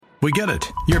We get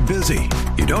it. You're busy.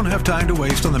 You don't have time to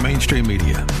waste on the mainstream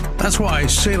media. That's why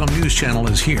Salem News Channel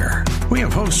is here. We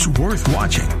have hosts worth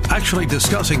watching, actually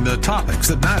discussing the topics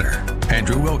that matter.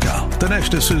 Andrew Wilkow,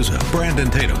 Dinesh D'Souza, Brandon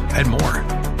Tatum, and more.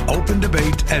 Open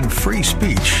debate and free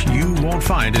speech you won't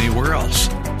find anywhere else.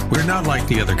 We're not like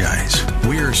the other guys.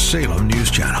 We're Salem News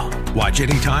Channel. Watch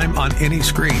anytime on any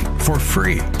screen for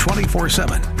free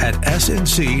 24/7 at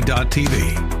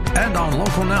snc.tv and on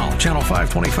Local Now, Channel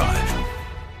 525.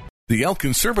 The El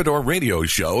Conservador radio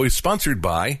show is sponsored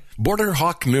by Border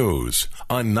Hawk News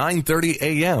on 9:30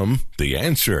 a.m. The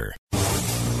Answer.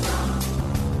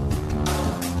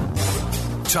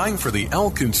 Time for the El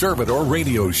Conservador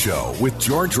radio show with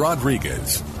George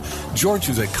Rodriguez. George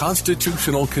is a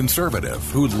constitutional conservative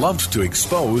who loves to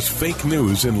expose fake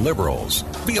news and liberals.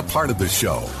 Be a part of the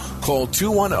show. Call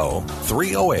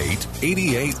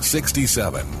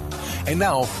 210-308-8867. And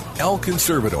now, El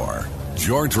Conservador,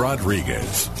 George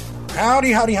Rodriguez.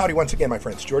 Howdy, howdy, howdy once again, my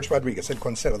friends. George Rodriguez, El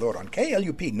Conservador on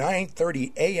KLUP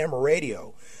 930 AM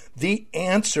radio. The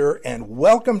Answer, and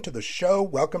welcome to the show.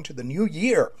 Welcome to the new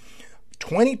year,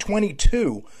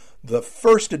 2022, the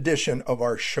first edition of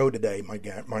our show today,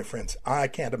 my friends. I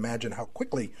can't imagine how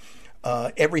quickly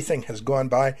everything has gone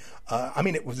by.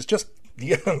 It was just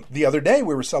the other day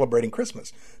we were celebrating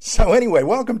Christmas. So anyway,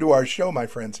 welcome to our show, my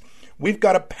friends. We've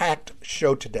got a packed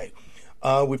show today.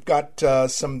 We've got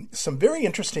some very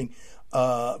interesting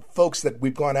folks that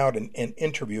we've gone out and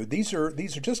interviewed. These are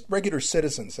just regular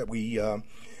citizens that we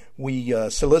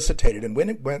solicited and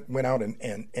went out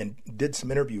and did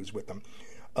some interviews with them.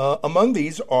 Among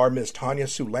these are Miss Tanya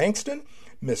Sue Langston,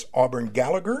 Miss Auburn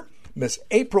Gallagher, Miss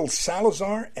April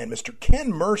Salazar, and Mr.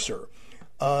 Ken Mercer.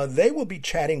 They will be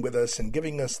chatting with us and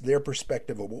giving us their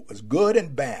perspective of what was good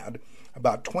and bad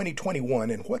about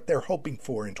 2021 and what they're hoping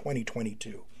for in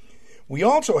 2022. We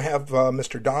also have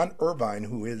Mr. Don Irvine,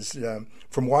 who is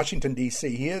from Washington,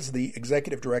 D.C. He is the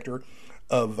executive director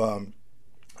of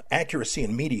Accuracy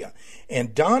in Media.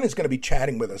 And Don is going to be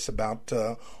chatting with us about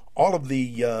all of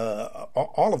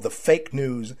the fake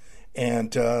news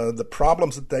and the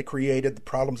problems that they created, the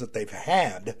problems that they've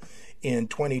had in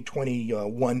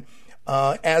 2021,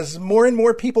 as more and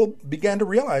more people began to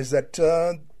realize that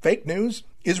fake news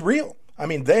is real. I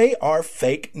mean, they are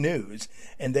fake news,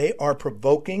 and they are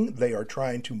provoking. They are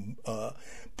trying to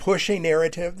push a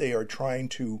narrative. They are trying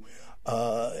to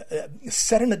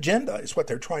set an agenda is what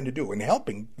they're trying to do, and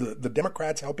helping the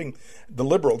Democrats, helping the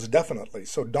liberals, definitely.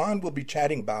 So Don will be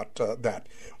chatting about that.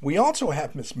 We also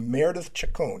have Miss Meredith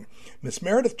Chacon. Miss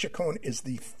Meredith Chacon is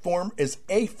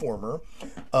a former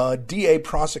DA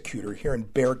prosecutor here in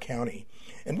Bexar County.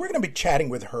 And we're going to be chatting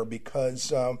with her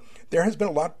because there has been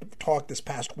a lot of talk this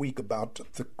past week about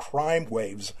the crime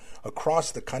waves across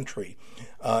the country,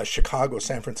 Chicago,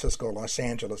 San Francisco, Los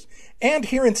Angeles, and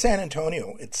here in San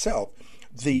Antonio itself,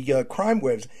 the crime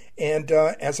waves. And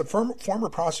as a former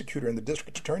prosecutor in the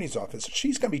district attorney's office,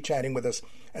 she's going to be chatting with us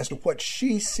as to what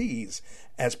she sees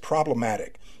as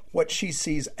problematic, what she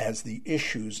sees as the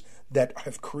issues that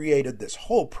have created this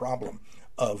whole problem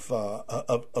of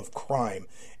crime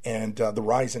and the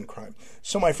rise in crime.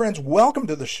 So, my friends, welcome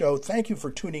to the show. Thank you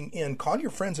for tuning in. Call your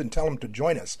friends and tell them to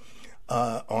join us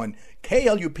on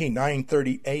KLUP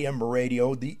 930 AM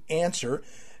radio. The Answer.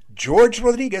 George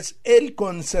Rodriguez, El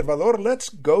Conservador. Let's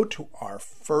go to our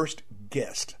first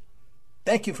guest.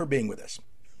 Thank you for being with us.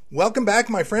 Welcome back,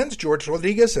 my friends. George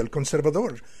Rodriguez, El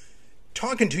Conservador,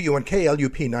 talking to you on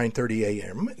KLUP 930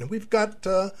 AM. And we've got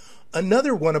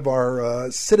another one of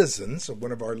our citizens,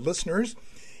 one of our listeners,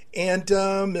 and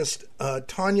Miss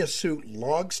Tanya Sue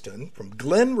Langston from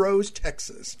Glen Rose,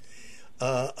 Texas,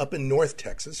 up in North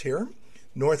Texas here,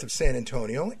 north of San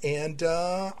Antonio. And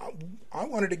I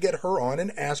wanted to get her on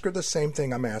and ask her the same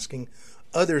thing I'm asking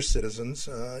other citizens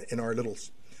in our little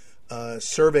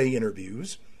survey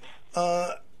interviews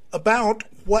about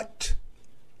what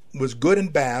was good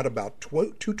and bad about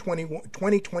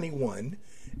 2021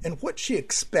 and what she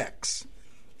expects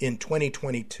in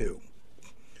 2022.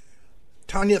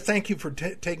 Tanya, thank you for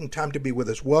taking time to be with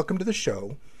us. Welcome to the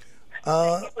show.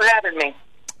 Thanks for having me.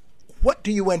 What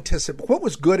do you anticipate? What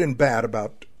was good and bad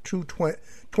about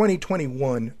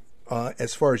 2021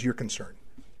 as far as you're concerned?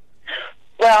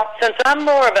 Well, since I'm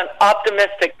more of an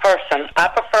optimistic person, I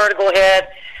prefer to go ahead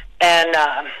and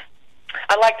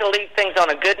I like to leave things on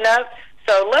a good note.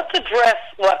 So let's address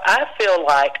what I feel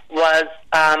like was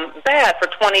bad for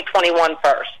 2021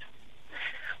 first.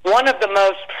 One of the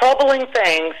most troubling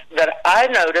things that I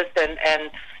noticed and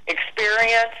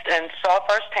experienced and saw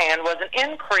firsthand was an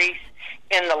increase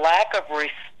in the lack of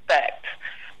respect.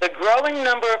 The growing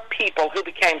number of people who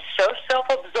became so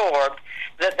self-absorbed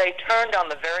that they turned on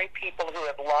the very people who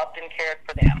have loved and cared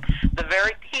for them, the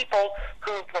very people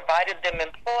who provided them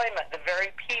employment, the very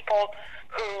people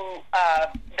who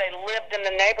they lived in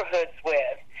the neighborhoods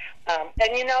with.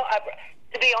 And, you know,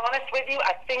 to be honest with you,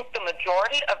 I think the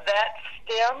majority of that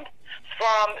stemmed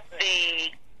from the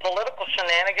political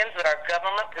shenanigans that our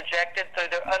government projected through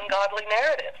their ungodly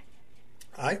narrative.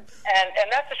 And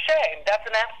that's a shame. That's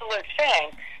an absolute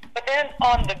shame. But then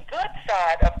on the good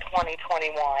side of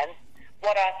 2021,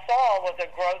 what I saw was a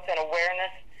growth in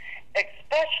awareness,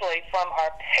 especially from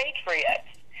our patriots.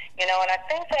 You know, and I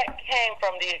think that came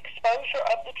from the exposure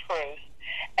of the truth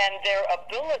and their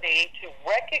ability to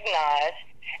recognize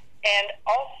and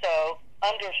also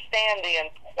understand the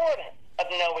importance of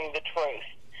knowing the truth.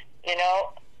 You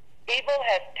know, evil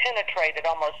has penetrated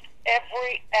almost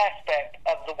every aspect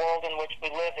of the world in which we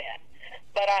live in.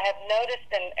 But I have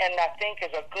noticed, and I think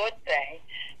is a good thing,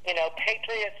 you know,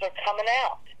 patriots are coming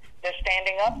out. They're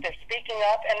standing up, they're speaking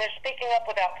up, and they're speaking up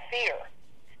without fear.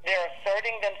 They're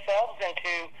asserting themselves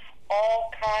into all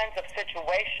kinds of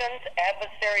situations,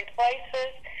 adversary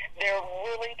places. They're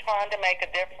really trying to make a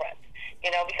difference,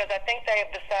 you know, because I think they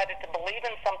have decided to believe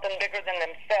in something bigger than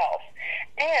themselves.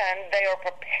 And they are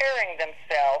preparing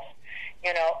themselves,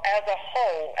 you know, as a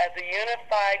whole, as a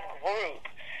unified group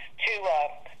to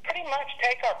pretty much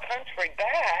take our country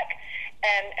back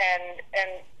and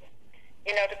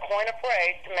you know, to coin a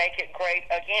phrase, to make it great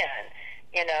again.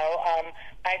 You know,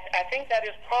 I think that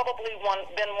has probably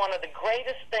been one of the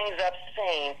greatest things I've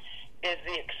seen is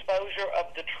the exposure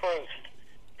of the truth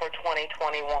for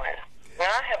 2021. And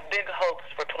I have big hopes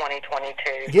for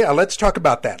 2022. Yeah, let's talk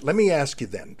about that. Let me ask you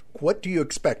then, what do you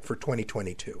expect for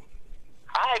 2022?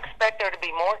 I expect there to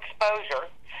be more exposure,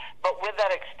 but with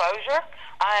that exposure,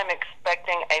 I am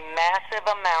expecting a massive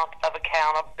amount of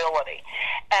accountability.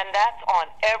 And that's on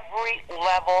every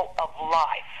level of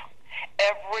life,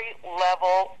 every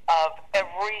level of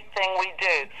everything we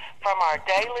do, from our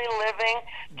daily living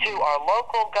to our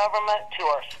local government, to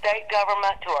our state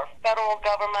government, to our federal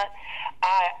government.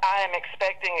 I am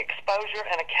expecting exposure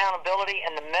and accountability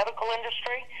in the medical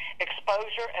industry,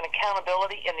 exposure and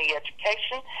accountability in the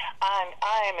education.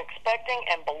 I am expecting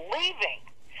and believing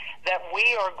that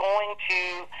we are going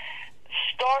to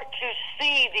start to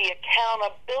see the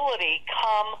accountability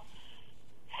come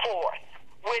forth,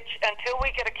 which until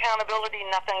we get accountability,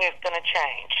 nothing is going to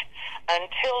change.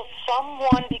 Until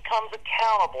someone becomes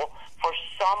accountable for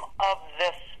some of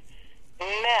this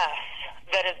mess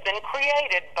that has been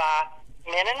created by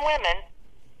men and women,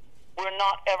 we're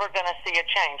not ever going to see a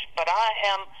change. But I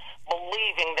am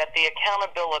believing that the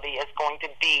accountability is going to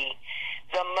be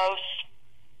the most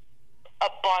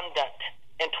abundant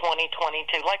in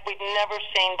 2022, like we've never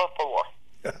seen before.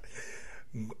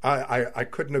 I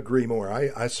couldn't agree more.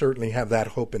 I certainly have that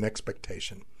hope and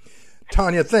expectation.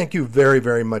 Tanya, thank you very,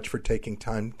 very much for taking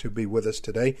time to be with us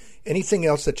today. Anything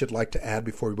else that you'd like to add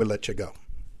before we let you go?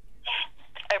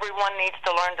 Everyone needs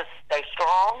to learn to stay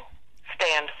strong,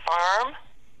 stand firm,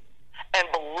 and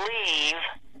believe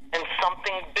in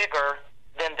something bigger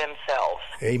than themselves.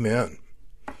 Amen.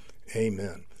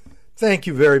 Amen. Thank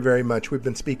you very, very much. We've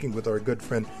been speaking with our good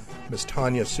friend, Miss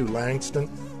Tanya Sue Logston,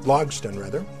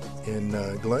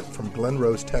 from Glen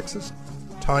Rose, Texas.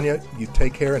 Tanya, you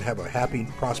take care and have a happy,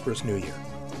 prosperous New Year.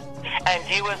 And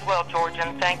you as well, George,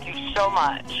 and thank you so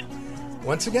much.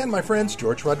 Once again, my friends,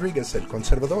 George Rodriguez, El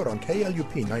Conservador on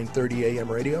KLUP 930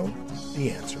 AM Radio,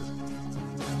 The Answer.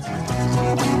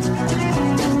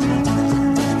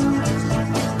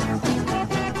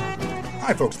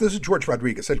 Hi, folks. This is George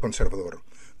Rodriguez, El Conservador.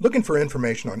 Looking for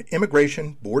information on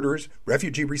immigration, borders,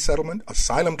 refugee resettlement,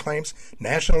 asylum claims,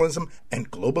 nationalism, and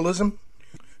globalism?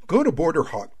 Go to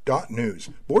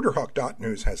BorderHawk.news.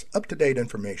 BorderHawk.news has up-to-date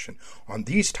information on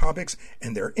these topics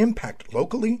and their impact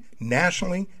locally,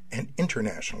 nationally, and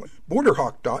internationally.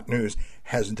 BorderHawk.news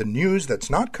has the news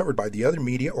that's not covered by the other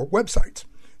media or websites.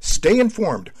 Stay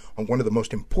informed on one of the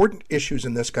most important issues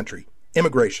in this country,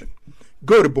 immigration.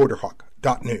 Go to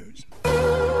BorderHawk.news.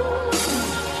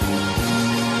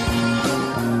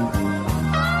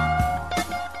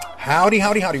 Howdy,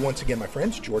 howdy, howdy once again, my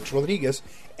friends. George Rodriguez,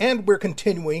 and we're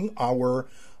continuing our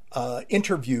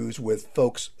interviews with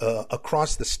folks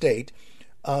across the state.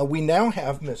 We now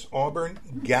have Miss Auburn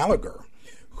Gallagher,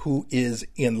 who is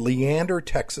in Leander,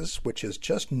 Texas, which is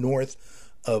just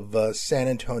north of San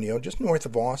Antonio, just north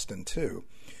of Austin, too,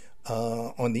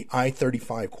 on the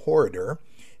I-35 corridor.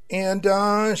 And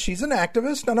she's an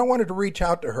activist, and I wanted to reach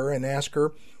out to her and ask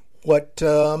her what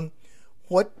was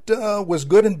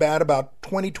good and bad about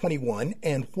 2021,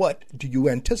 and what do you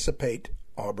anticipate,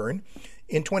 Auburn,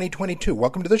 in 2022?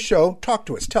 Welcome to the show. Talk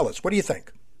to us. Tell us. What do you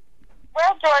think?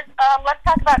 Well, George, let's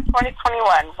talk about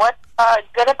 2021. What's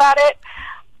good about it?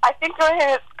 I think the thing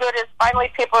that's good is finally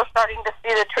people are starting to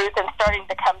see the truth and starting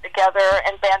to come together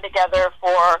and band together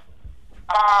for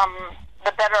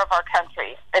the better of our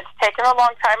country. It's taken a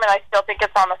long time, and I still think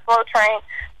it's on a slow train,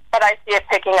 but I see it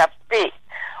picking up speed.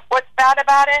 What's bad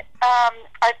about it?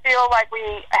 I feel like we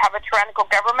have a tyrannical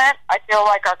government. I feel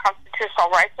like our constitutional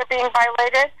rights are being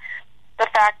violated. The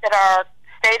fact that our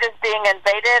state is being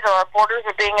invaded or our borders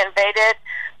are being invaded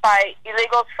by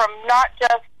illegals from not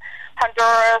just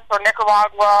Honduras or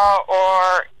Nicaragua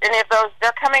or any of those.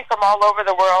 They're coming from all over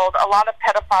the world. A lot of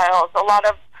pedophiles, a lot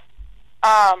of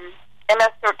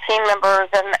MS-13 members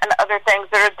and other things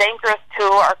that are dangerous to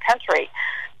our country.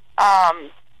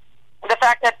 The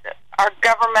fact that our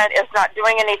government is not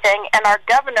doing anything, and our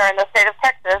governor in the state of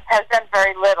Texas has done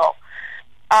very little.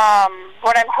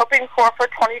 What I'm hoping for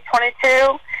 2022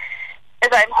 is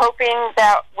I'm hoping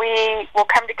that we will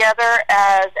come together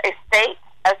as a state,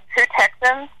 as true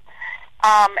Texans,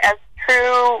 as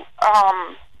true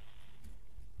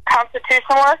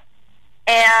constitutionalists,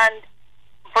 and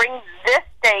bring this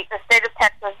state, the state of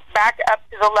Texas, back up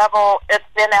to the level it's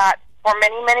been at for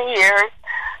many, many years,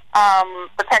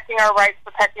 protecting our rights,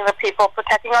 protecting the people,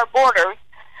 protecting our borders.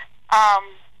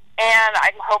 And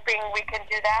I'm hoping we can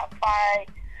do that by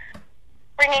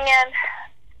bringing in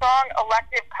strong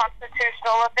elected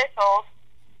constitutional officials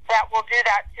that will do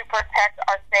that to protect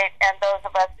our state and those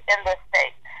of us in this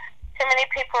state. Too many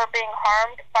people are being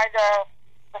harmed by the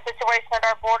situation at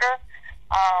our border.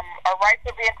 Our rights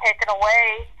are being taken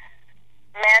away.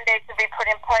 Mandates are being put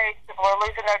in place. People are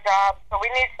losing their jobs. So we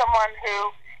need someone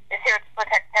who is here to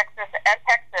protect Texas and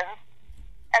Texans,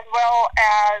 as well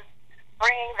as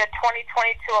bringing the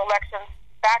 2022 elections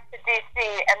back to D.C.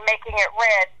 and making it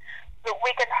red, so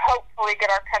we can hopefully get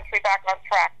our country back on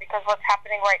track, because what's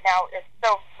happening right now is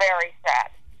so very sad.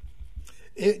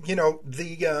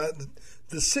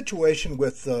 The situation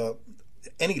with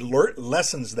any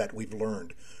lessons that we've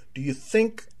learned, do you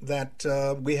think that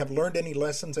we have learned any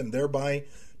lessons and thereby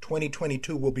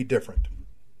 2022 will be different?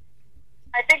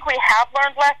 I think we have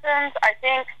learned lessons. I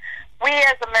think we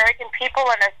as American people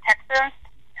and as Texans,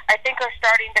 I think are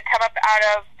starting to come up out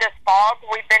of this fog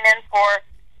we've been in for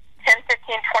 10, 15,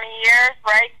 20 years,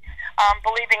 right?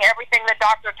 Believing everything the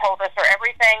doctor told us or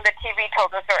everything the TV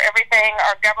told us or everything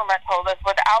our government told us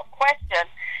without question.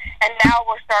 And now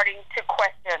we're starting to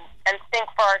question and think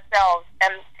for ourselves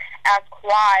and ask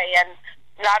why and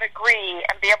not agree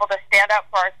and be able to stand up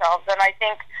for ourselves. And I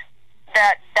think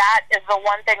that is the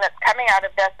one thing that's coming out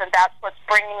of this, and that's what's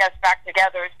bringing us back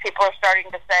together, is people are starting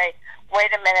to say, wait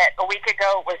a minute, a week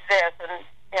ago it was this, and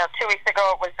 2 weeks ago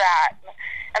it was that.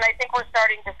 And I think we're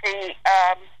starting to see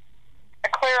a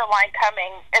clearer line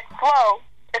coming. It's slow,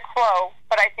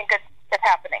 but I think it's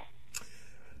happening.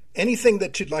 Anything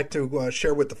that you'd like to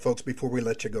share with the folks before we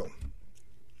let you go?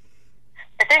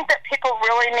 I think that people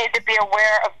really need to be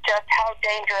aware of just how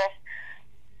dangerous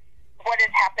what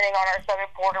is happening on our southern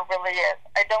border really is.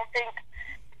 I don't think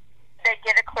they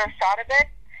get a clear shot of it,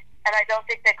 and I don't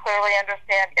think they clearly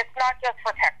understand. It's not just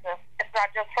for Texas. It's not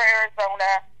just for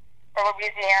Arizona or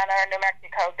Louisiana or New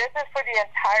Mexico. This is for the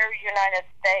entire United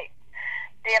States.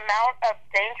 The amount of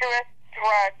dangerous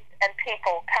drugs and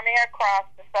people coming across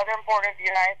the southern border of the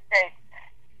United States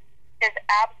is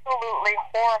absolutely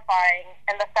horrifying,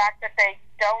 and the fact that they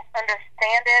don't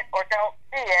understand it or don't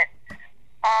see it,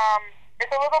 it's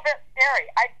a little bit scary.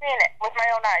 I've seen it with my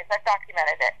own eyes. I've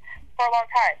documented it for a long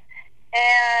time.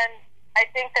 And I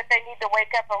think that they need to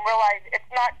wake up and realize it's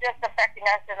not just affecting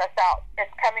us in the South. It's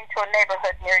coming to a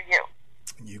neighborhood near you.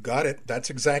 You got it.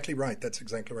 That's exactly right.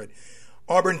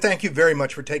 Auburn, thank you very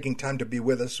much for taking time to be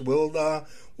with us. We'll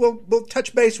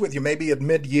touch base with you maybe at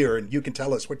mid-year, and you can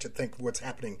tell us what you think of what's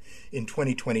happening in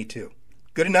 2022.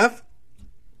 Good enough?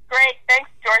 Great. Thanks,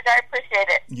 George. I appreciate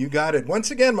it. You got it. Once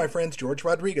again, my friends, George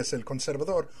Rodriguez, El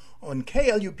Conservador, on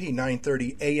KLUP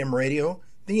 930 AM radio,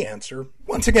 The Answer.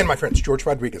 Once again, my friends, George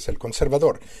Rodriguez, El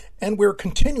Conservador. And we're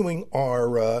continuing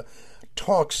our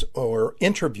talks or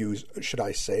interviews, should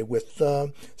I say, with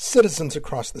citizens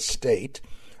across the state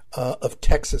of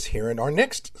Texas here. And our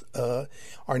next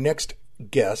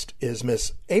guest is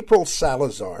Miss April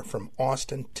Salazar from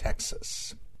Austin,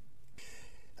 Texas.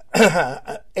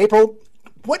 April,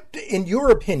 what, in your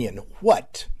opinion,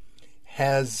 what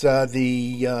has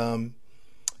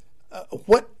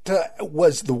what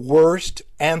was the worst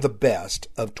and the best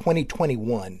of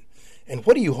 2021, and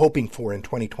what are you hoping for in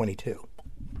 2022?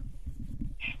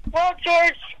 Well,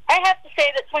 George, I have to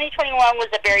say that 2021 was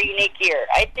a very unique year.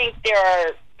 I think there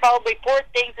are probably 4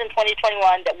 things in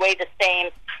 2021 that weigh the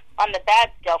same on the bad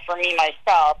scale for me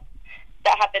myself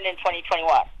that happened in 2021.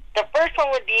 The first one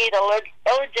would be the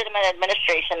illegitimate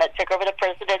administration that took over the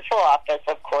presidential office,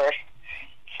 of course.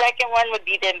 Second one would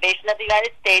be the invasion of the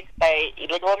United States by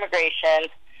illegal immigration.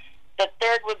 The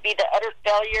third would be the utter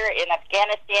failure in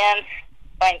Afghanistan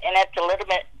by an inept,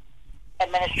 illegitimate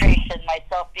administration,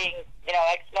 myself being,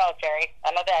 ex-military.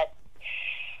 I'm a vet.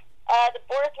 The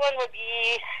fourth one would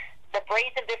be the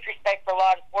brazen disrespect for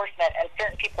law enforcement and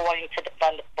certain people wanting to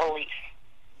defund the police.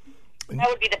 That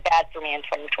would be the bad for me in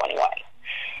 2021.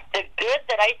 The good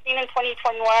that I've seen in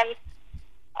 2021,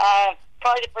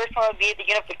 probably the first one would be the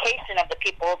unification of the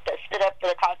people that stood up for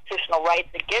the constitutional rights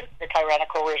against the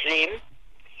tyrannical regime,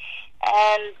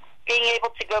 and being able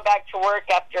to go back to work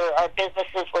after our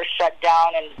businesses were shut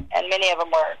down and many of them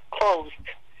were closed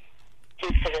due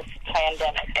to this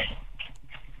pandemic.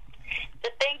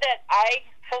 The thing that I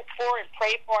hope for and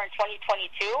pray for in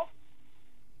 2022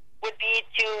 would be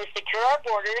to secure our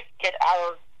borders, get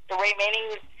the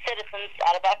remaining citizens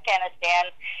out of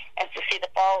Afghanistan, and to see the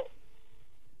fall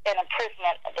and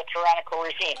imprisonment of the tyrannical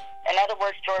regime. In other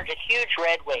words, George, a huge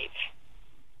red wave.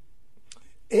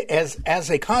 As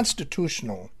a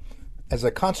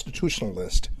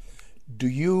constitutionalist, do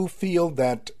you feel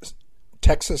that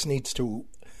Texas needs to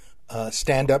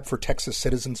stand up for Texas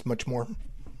citizens much more?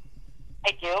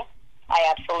 I do.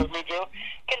 I absolutely do.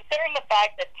 Considering the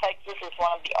fact that Texas is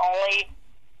one of the only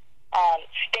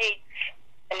states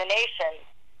in the nation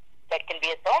that can be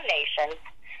its own nation,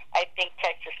 I think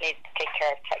Texas needs to take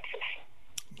care of Texas.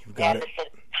 You got it. The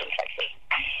citizens in Texas.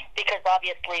 Because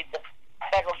obviously the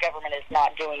federal government is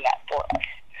not doing that for us.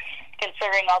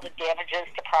 Considering all the damages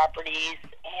to properties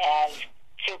and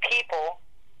to people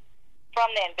from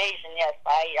the invasion, yes,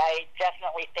 I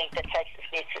definitely think that Texas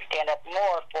needs to stand up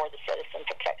more for the citizens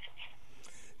of Texas.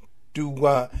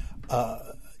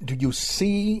 Do you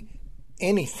see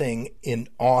anything in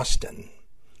Austin?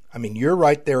 I mean, you're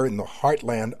right there in the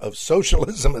heartland of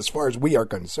socialism as far as we are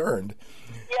concerned.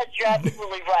 Yes, you're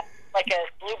absolutely right. Like a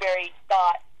blueberry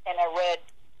dot in a red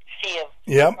sea of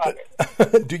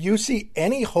Yep. Do you see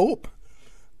any hope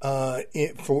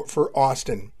for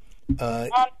Austin? See a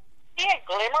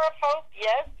glimmer of hope,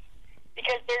 yes,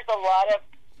 because there's a lot of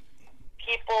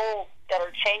people that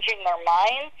are changing their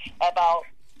minds about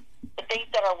the things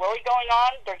that are really going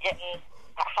on. They're getting,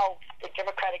 how the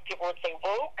Democratic people would say,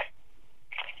 woke.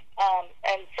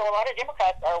 And so a lot of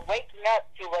Democrats are waking up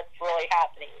to what's really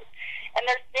happening. And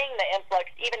they're seeing the influx,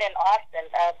 even in Austin,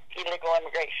 of illegal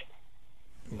immigration.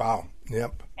 Wow.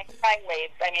 Yep. And crime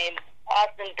waves. I mean,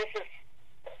 Austin, this is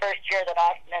the first year that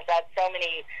Austin has had so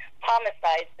many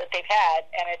homicides that they've had,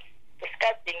 and it's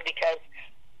disgusting because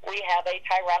we have a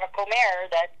tyrannical mayor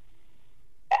that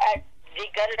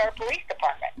gutted our police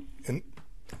department. And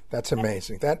that's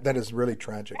amazing. That is really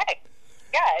tragic. Right.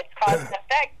 Yeah, it's cause and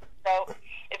effect. So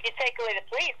if you take away the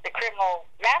police, the criminal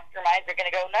masterminds are going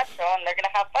to go nuts, and they're going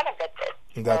to have fun of it.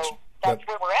 That's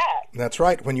where we're at. That's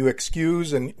right. When you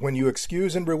excuse and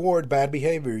reward bad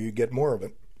behavior, you get more of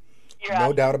it.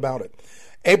 No doubt about it.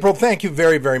 April, thank you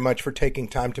very, very much for taking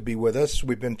time to be with us.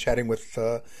 We've been chatting with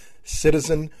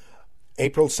citizen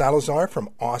April Salazar from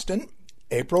Austin.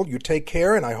 April, you take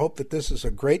care, and I hope that this is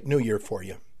a great new year for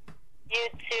you. You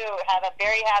too. Have a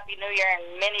very happy new year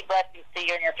and many blessings to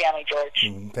you and your family, George.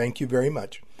 Thank you very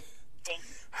much.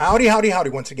 Thanks. Howdy, howdy, howdy.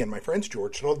 Once again, my friends,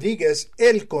 George Rodriguez,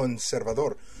 El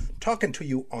Conservador, talking to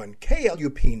you on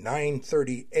KLUP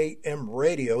 930 AM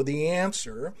radio, The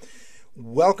Answer.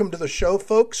 Welcome to the show,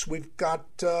 folks. We've got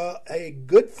a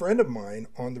good friend of mine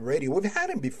on the radio. We've had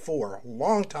him before, a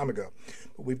long time ago.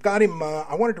 But we've got him,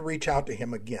 I wanted to reach out to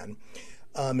him again,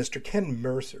 Mr. Ken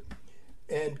Mercer.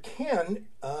 And Ken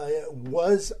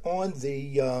was on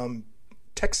the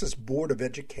Texas Board of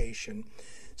Education,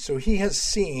 so he has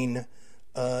seen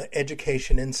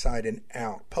education inside and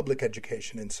out, public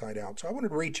education inside out. So I wanted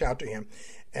to reach out to him.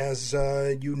 As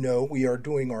you know, we are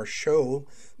doing our show,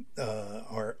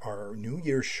 our New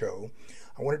Year's show.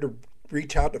 I wanted to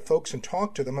reach out to folks and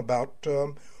talk to them about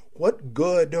what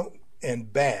good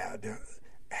and bad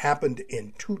happened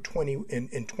in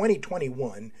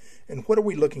 2021, and what are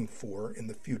we looking for in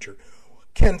the future.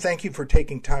 Ken, thank you for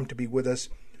taking time to be with us.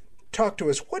 Talk to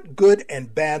us. What good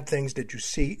and bad things did you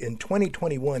see in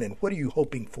 2021, and what are you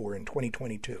hoping for in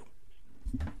 2022?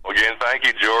 Well, again, thank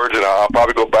you, George, and I'll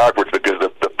probably go backwards because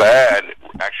the bad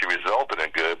actually resulted in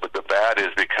good, but the bad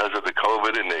is because of the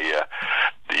COVID and the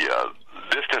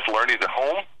distance learning at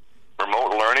home,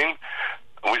 remote learning.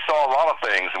 We saw a lot of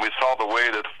things, and we saw the way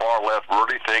that the far left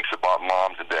really thinks about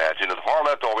moms and dads. You know, the far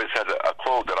left always has a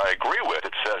quote that I agree with.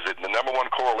 It says that the number one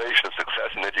correlation of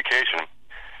success in education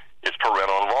is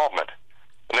parental involvement.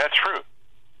 And that's true.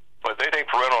 But they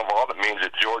think parental involvement means that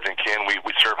George and Ken, we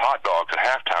serve hot dogs at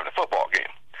halftime to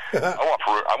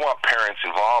parents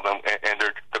involved, and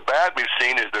the bad we've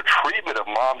seen is the treatment of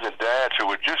moms and dads who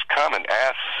would just come and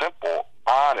ask simple,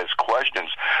 honest questions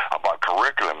about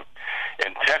curriculum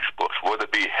and textbooks, whether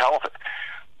it be health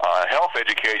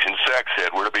education, sex ed,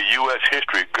 whether it be U.S.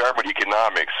 history, government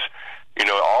economics,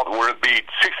 whether it be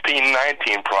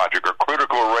 1619 Project or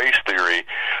critical race theory.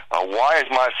 Why is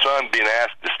my son being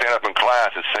asked to stand up in class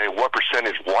and say what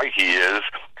percentage white he is,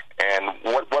 and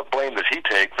what blame does he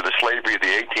take for the slavery of the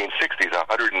 1860s,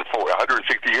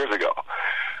 160 years ago?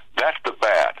 That's the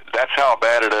bad. That's how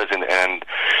bad it is, and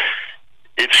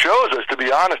it shows us, to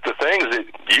be honest, the things that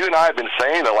you and I have been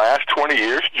saying the last 20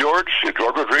 years, George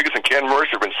Rodriguez and Ken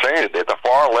Mercer have been saying that the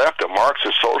far left, the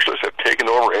Marxist socialists, have taken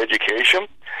over education,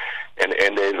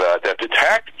 and they've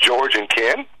attacked George and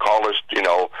Ken, called us,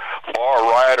 far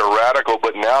right or radical,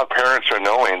 but now parents are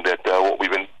knowing that what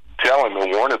we've been telling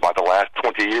and warned about the last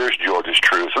 20 years, George, is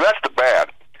true. So that's the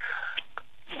bad.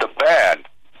 The bad,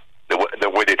 the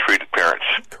way they treated parents.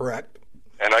 Correct.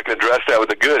 And I can address that with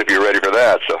the good if you're ready for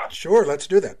that. So sure, let's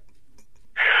do that.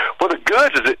 Well, the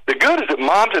good is that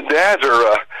moms and dads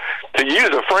are, to use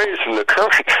a phrase from the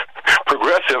current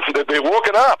progressive, that they've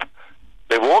woken up.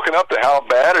 They've woken up to how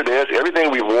bad it is.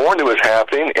 Everything we warned them is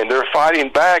happening, and they're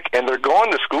fighting back, and they're going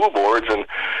to school boards. And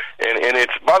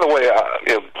it's, by the way,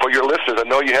 for your listeners, I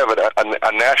know you have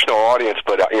a national audience,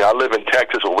 but I live in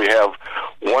Texas, where we have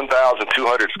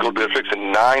 1,200 school districts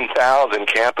and 9,000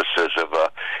 campuses of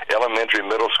elementary,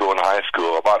 middle school, and high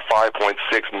school, about 5.6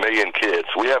 million kids.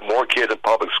 We have more kids in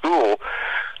public school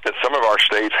than some of our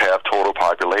states have total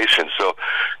population. So,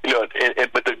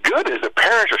 but the good is that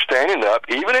parents are standing up,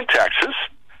 even in Texas,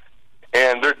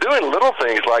 and they're doing little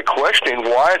things like questioning,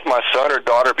 why is my son or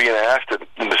daughter being asked to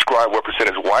describe what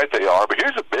percentage white they are? But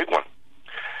here's a big one.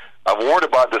 I've warned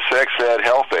about the sex ed,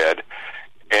 health ed,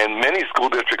 and many school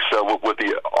districts with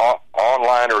the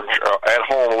online or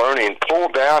at-home learning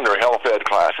pulled down their health ed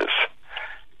classes.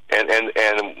 And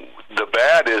the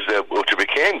bad is that, which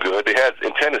became good,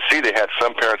 in Tennessee, they had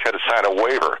some parents had to sign a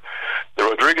waiver. The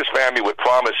Rodriguez family would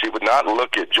promise he would not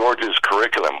look at George's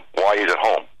curriculum while he's at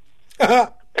home.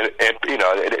 And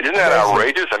isn't that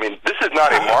outrageous? I mean, this is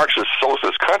not a Marxist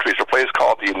socialist country. It's a place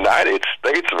called the United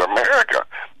States of America.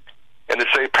 And to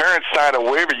say parents sign a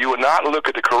waiver, you would not look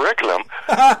at the curriculum.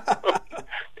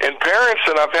 And parents,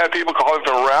 and I've had people calling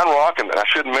from Round Rock, and I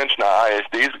shouldn't mention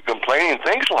ISDs, complaining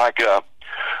things like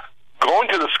going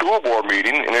to the school board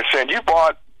meeting, and they're saying, you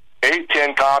bought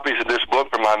 8-10 copies of this book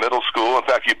for my middle school. In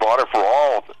fact, you bought it for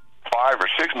all 5 or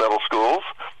 6 middle schools.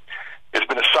 It's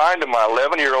been assigned to my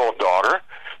 11-year-old daughter.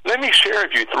 Let me share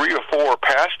with you 3 or 4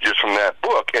 passages from that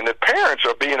book. And the parents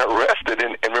are being arrested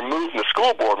and removed from the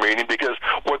school board meeting because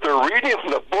what they're reading from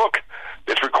the book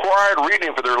that's required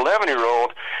reading for their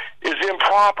 11-year-old is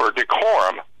improper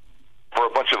decorum for a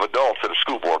bunch of adults at a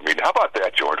school board meeting. How about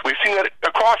that, George? We've seen that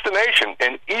across the nation,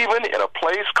 and even in a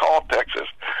place called Texas,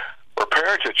 where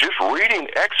parents are just reading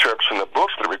excerpts from the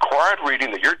books that are required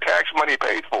reading that your tax money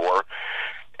paid for,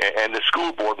 and the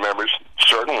school board members,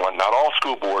 certain one, not all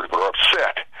school boards, were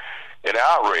upset and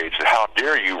outraged at how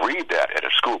dare you read that at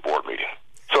a school board meeting.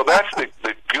 So that's the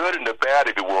good and the bad,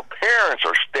 if you will. Parents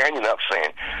are standing up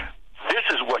saying, this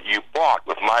is what you bought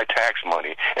with my tax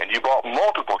money, and you bought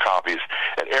multiple copies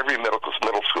at every middle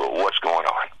school. What's going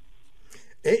on?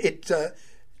 It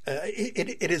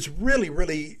has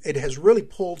really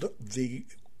pulled the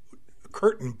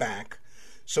curtain back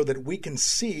so that we can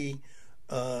see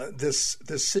this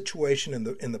situation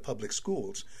in the public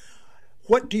schools.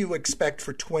 What do you expect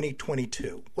for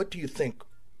 2022? What do you think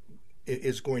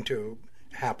is going to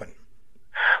happen?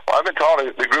 Well, I've been talking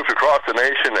to the groups across the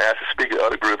nation, asked to speak to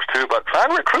other groups too, but trying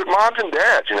to recruit moms and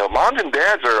dads. Moms and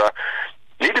dads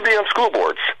need to be on school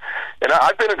boards. And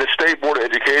I've been at the State Board of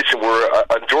Education where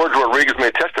George Rodriguez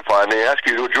may testify, and they ask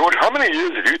you, George, how many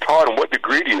years have you taught and what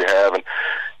degree do you have?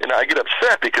 And I get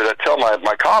upset because I tell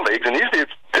my colleagues, and usually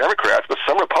it's Democrats, but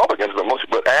some Republicans,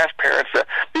 but ask parents that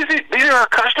these are our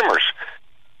customers.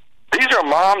 These are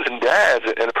moms and dads,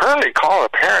 and apparently calling a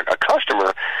parent a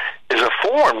customer is a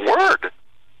foreign word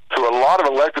to a lot of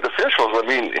elected officials. I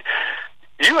mean,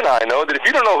 you and I know that if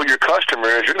you don't know who your customer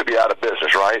is, you're going to be out of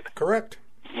business, right? Correct.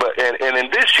 But and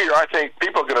in this year, I think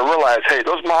people are going to realize, hey,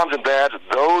 those moms and dads,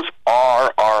 those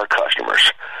are our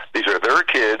customers. These are their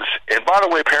kids. And by the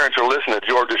way, parents are listening to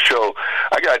George's show.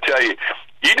 I got to tell you,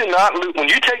 you do not when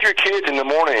you take your kids in the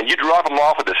morning and you drop them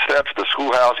off at the steps of the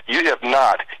schoolhouse. You have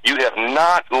not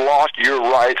lost your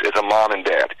rights as a mom and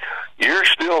dad. You're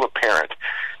still a parent.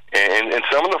 And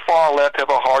some of the far left have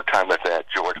a hard time with that,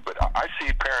 George. But I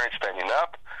see parents standing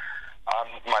up.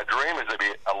 My dream is that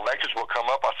elections will come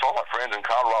up. I saw my friends in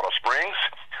Colorado Springs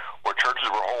where churches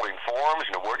were holding forums.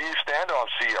 Where do you stand on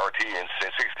CRT in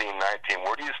 1619?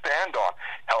 Where do you stand on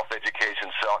health education,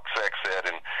 sex ed,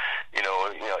 and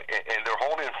they're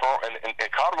holding and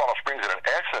Colorado Springs did an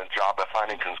excellent job of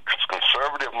finding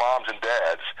conservative moms and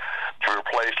dads to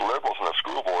replace liberals in the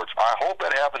school boards. I hope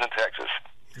that happens in Texas.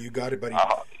 You got it, buddy.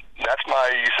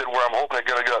 You said where I'm hoping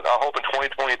they're going to go. I hope in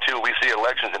 2022 we see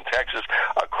elections in Texas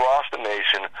across the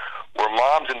nation where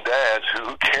moms and dads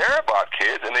who care about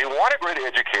kids and they want a great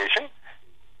education,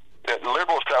 that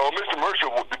liberals say, well, Mr. Mercer,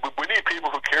 we need people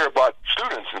who care about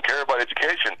students and care about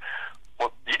education.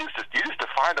 Well, you just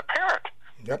define a parent.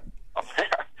 Yep.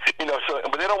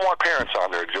 But they don't want parents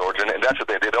on there, George, and that's what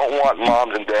they don't want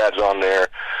moms and dads on there.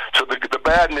 So the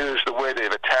bad news, the way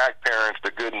they've attacked parents,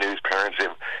 the good news, parents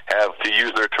have, to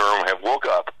use their term, have woke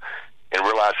up and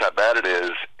realized how bad it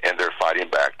is, and they're fighting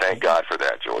back. Thank God for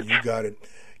that, George. You got it.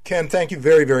 Ken, thank you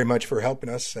very, very much for helping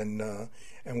us, and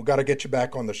we've got to get you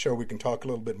back on the show. We can talk a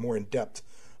little bit more in depth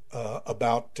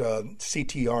about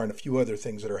CTR and a few other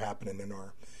things that are happening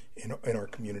in our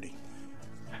community.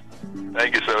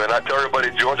 Thank you, sir. And I tell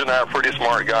everybody, George and I are pretty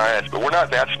smart guys, but we're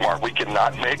not that smart. We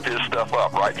cannot make this stuff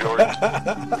up, right, George?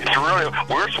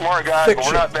 We're smart guys, Fiction. But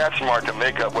we're not that smart to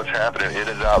make up what's happening. It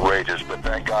is outrageous, but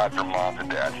thank God for moms and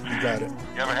dads. You got it.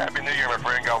 You have a happy New Year, my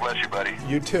friend. God bless you, buddy.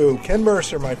 You too. Ken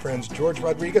Mercer, my friends. George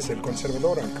Rodriguez, El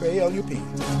Conservador on KLUP.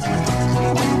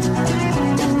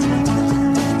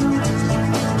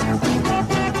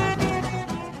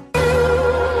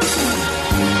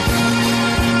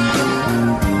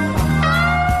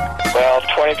 Well,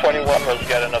 2021 was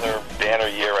yet another banner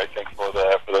year, I think, for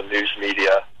the news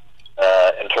media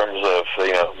in terms of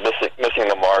missing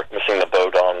the mark, missing the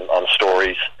boat on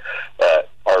stories that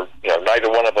are neither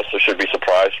one of us should be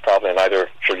surprised, probably neither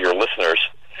should your listeners,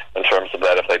 in terms of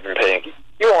that. If they've been paying,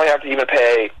 you only have to even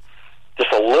pay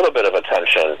just a little bit of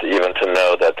attention to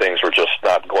know that things were just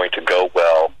not going to go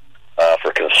well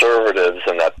for conservatives,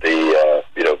 and that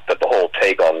that the whole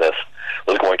take on this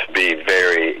was going to be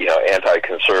very,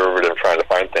 anti-conservative, trying to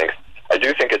find things. I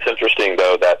do think it's interesting,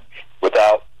 though, that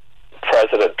without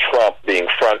President Trump being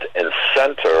front and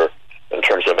center in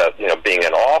terms of being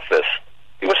in office,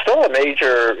 he was still a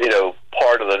major,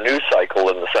 part of the news cycle,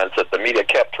 in the sense that the media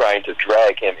kept trying to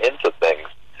drag him into things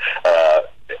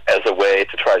as a way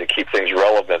to try to keep things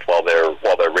relevant while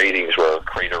their ratings were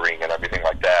cratering and everything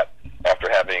like that, after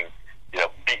having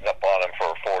beaten up on him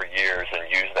for 4 years and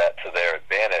used that to their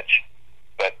advantage.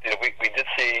 But we did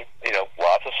see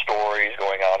lots of stories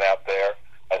going on out there.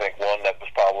 I think one that was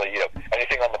probably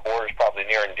anything on the border is probably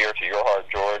near and dear to your heart,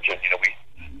 George. And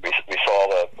we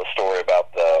saw the story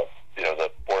about the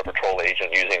Border Patrol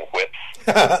agent using whips,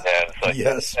 and so,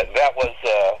 yes, and that was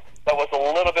a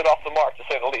little bit off the mark, to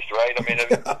say the least, right? I mean,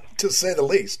 to say the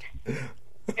least. And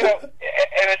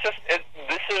it's just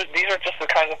these are just the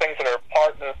kinds of things that are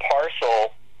part and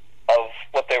parcel of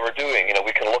what they were doing.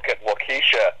 We can look at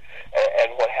Waukesha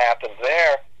and what happened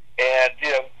there, and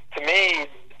to me,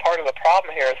 part of the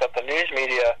problem here is that the news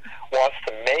media wants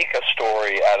to make a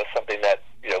story out of something that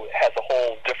has a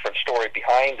whole different story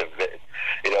behind it.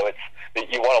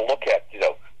 You want to look at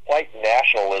white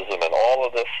nationalism and all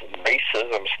of this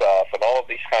racism stuff and all of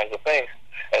these kinds of things,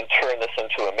 and turn this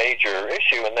into a major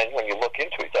issue. And then when you look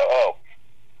into it, you go, oh,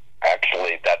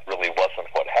 actually, that really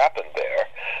wasn't what happened there.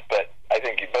 But I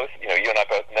think you and I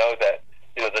both know that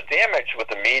the damage with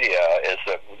the media is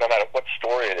that no matter what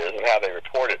story it is and how they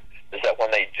report it, is that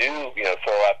when they do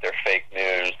throw out their fake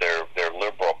news, their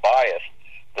liberal bias,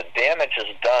 the damage is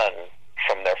done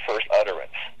from their first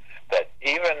utterance. That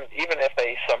even if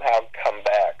they somehow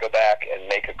go back and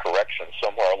make a correction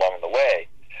somewhere along the way,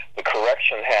 the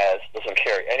correction doesn't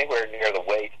carry anywhere near the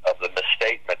weight of the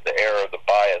misstatement, the error, the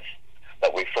bias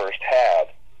that we first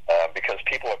had, because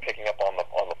people are picking up on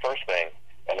the first thing,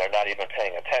 and they're not even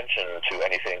paying attention to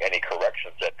any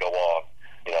corrections that go on,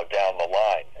 down the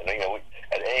line. And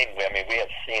at AIM, we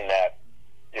have seen that,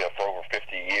 for over 50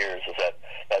 years.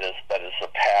 That is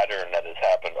a pattern that has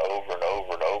happened over and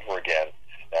over and over again.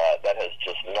 That has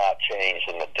just not changed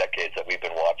in the decades that we've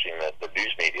been watching the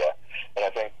news media. And I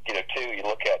think, too, you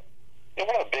look at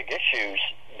one of the big issues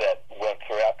that went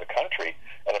throughout the country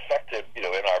and affected, in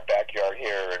our backyard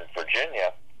here in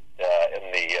Virginia, in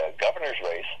the governor's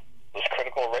race, was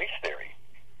critical race theory.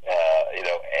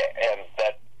 And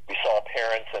that we saw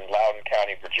parents in Loudoun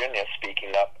County, Virginia,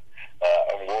 speaking up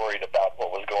and worried about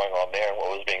what was going on there and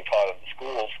what was being taught in the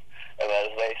schools. And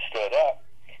as they stood up,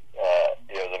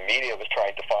 the media was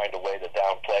trying to find a way to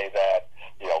downplay that.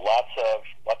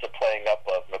 Lots of playing up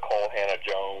of Nicole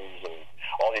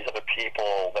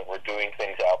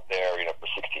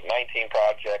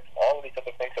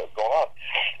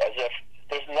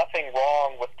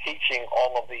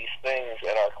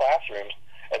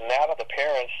And now that the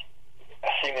parents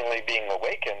are seemingly being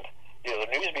awakened, the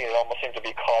news media almost seems to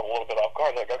be caught a little bit off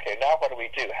guard. Like, okay, now what do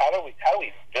we do? How do we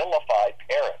vilify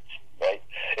parents? Right?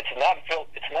 It's not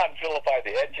vilify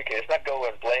the educators. It's not go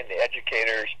and blame the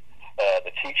educators,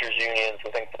 the teachers' unions,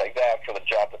 and things like that for the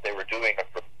job that they were doing and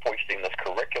for foisting this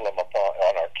curriculum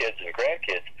on our kids and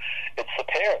grandkids. It's the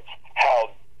parents. How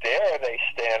dare they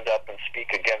stand up and speak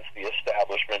against the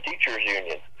establishment teachers'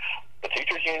 unions? The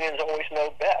teachers' unions always know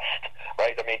best,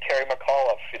 right? I mean, Terry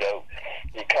McAuliffe, he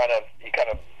kind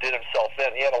of did himself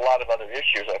in. He had a lot of other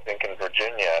issues, I think, in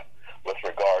Virginia with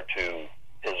regard to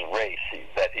his race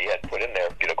that he had put in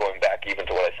there, going back even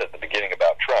to what I said at the beginning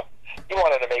about Trump. He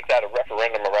wanted to make that a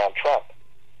referendum around Trump.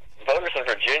 Voters in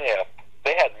Virginia,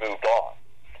 they had moved on.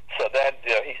 So then,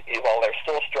 while they're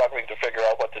still struggling to figure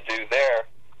out what to do there,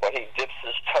 when he dips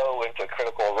his toe into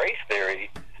critical race theory,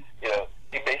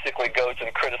 he basically goes and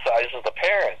criticizes the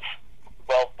parents.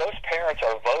 Well, those parents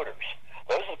are voters.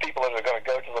 Those are the people that are going to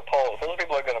go to the polls. Those are the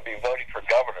people that are going to be voting for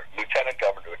governor, lieutenant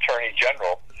governor, attorney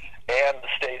general, and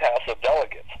the state House of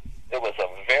Delegates. It was a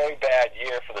very bad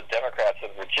year for the Democrats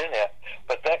in Virginia,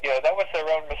 but that was their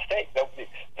own mistake.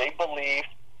 They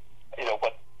believed,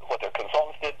 what their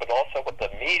consultants did, but also what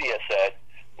the media said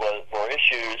were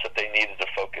issues that they needed to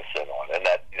focus in on, and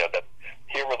that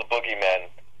here were the boogeymen,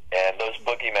 and those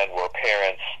boogeymen were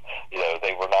parents.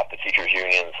 They were not the teachers'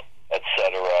 unions, et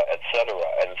cetera, et cetera.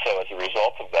 And so as a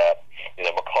result of that,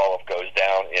 McAuliffe goes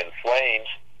down in flames.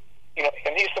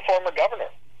 And he's the former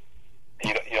governor.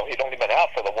 He'd only been out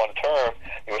for the one term.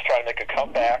 He was trying to make a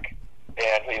comeback,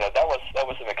 and that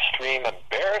was an extreme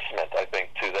embarrassment, I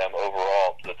think, to them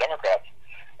overall, to the Democrats.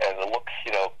 And it looks,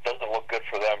 doesn't look good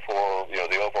for them for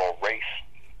the overall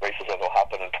races that will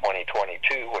happen in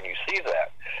 2022 when you see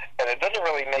that. And it doesn't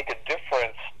really make a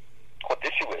difference what the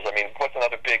issue is. I mean, what's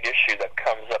another big issue that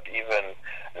comes up even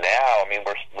now? I mean,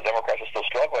 the Democrats are still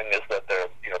struggling is that their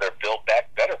Build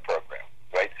Back Better program,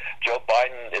 right? Joe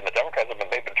Biden and the Democrats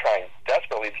they've been trying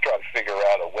desperately to try to figure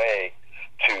out a way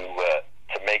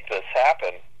to make this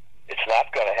happen. It's not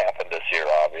going to happen this year,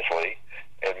 obviously,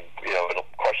 and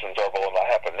questions are will it not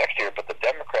happen next year. But the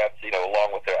Democrats,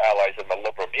 along with their allies in the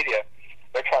liberal media,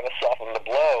 they're trying to soften the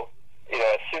blow.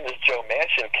 As soon as Joe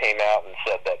Manchin came out and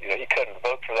said that he couldn't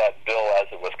vote for that bill as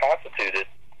it was constituted,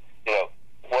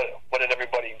 what did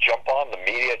everybody jump on? The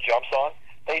media jumps on.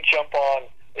 They jump on,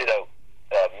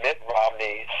 Mitt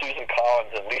Romney, Susan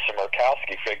Collins, and Lisa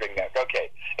Murkowski, figuring out, okay,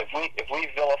 if we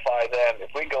vilify them, if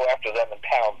we go after them and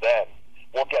pound them,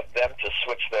 we'll get them to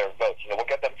switch their votes. We'll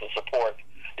get them to support,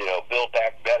 Build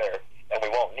Back Better, and we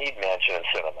won't need Manchin and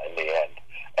Sinema in the end.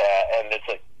 And it's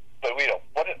like, but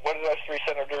what did those three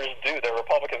senators do? They're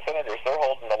Republican senators. They're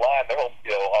holding the line. They're holding,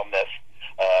 on this.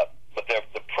 But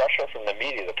the pressure from the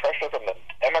media, the pressure from the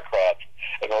Democrats,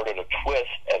 in order to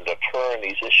twist and to turn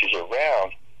these issues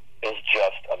around, is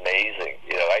just amazing.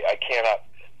 I cannot.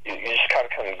 You just kind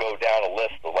of go down a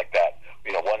list like that,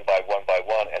 one by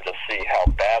one, and to see how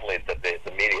badly that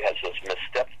the media has just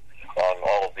misstepped on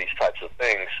all of these types of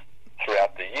things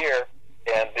throughout the year.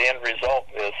 And the end result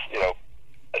is,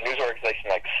 a news organization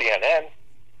like CNN,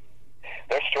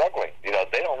 they're struggling.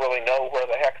 They don't really know where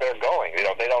the heck they're going. They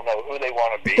don't know who they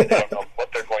want to be. They don't know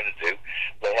what they're going to do.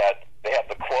 They had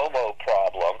the Cuomo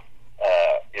problem.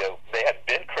 They had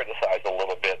been criticized a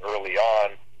little bit early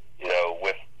on,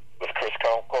 with Chris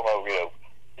Cuomo,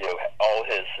 all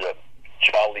his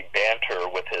jolly banter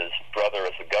with his brother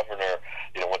as a governor,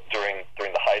 during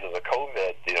the height of the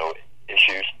COVID,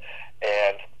 issues.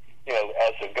 And,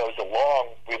 as it goes along,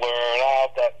 we learn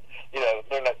out that,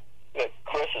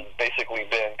 Chris has basically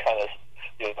been kind of,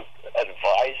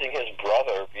 advising his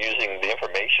brother using the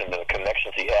information and the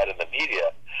connections he had in the media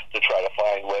to try to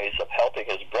find ways of helping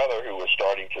his brother, who was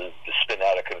starting to spin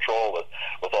out of control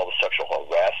with all the sexual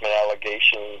harassment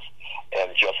allegations and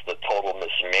just the total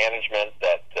mismanagement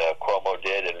that Cuomo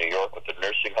did in New York with the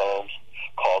nursing homes,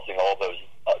 causing all those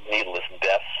needless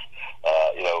deaths,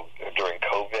 during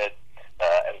COVID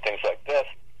and things like this.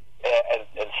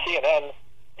 And CNN,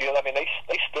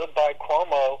 they stood by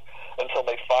Cuomo until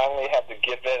they finally had to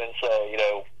give in and say,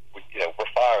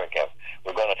 we're firing him.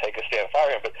 We're going to take a stand and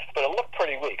fire him. But it looked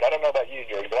pretty weak. I don't know about you,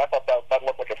 George, but I thought that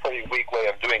looked like a pretty weak way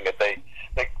of doing it.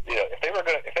 If they were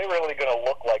really going to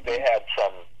look like they had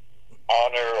some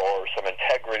honor or some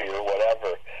integrity or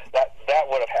whatever, that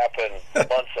would have happened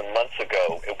months and months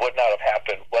ago. It would not have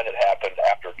happened when it happened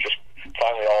after just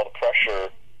finally all the pressure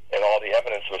and all the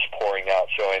evidence was pouring out,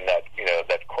 showing that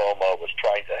that Cuomo was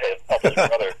trying to help his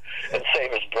brother and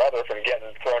save his brother from getting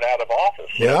thrown out of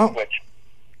office. Yeah. Which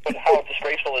But how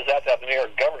disgraceful is that to have the New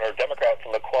York governor, a Democrat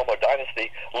from the Cuomo dynasty,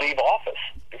 leave office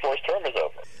before his term is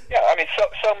over? Yeah, I mean,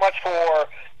 so much for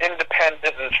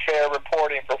independent and fair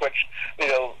reporting, for which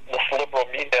this liberal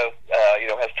media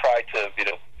has tried to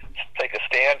take a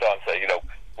stand on. Say,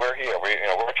 we're here,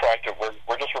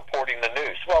 we're just reporting the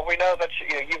news. Well, we know that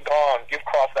you've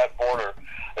crossed that border,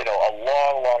 a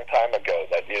long time ago.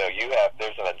 That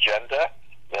there's an agenda.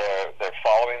 They're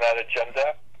following that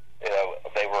agenda.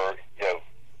 They were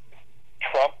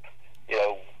Trump,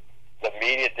 the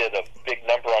media did a big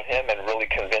number on him and really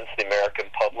convinced the American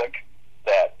public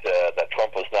that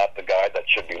Trump was not the guy that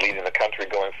should be leading the country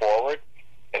going forward.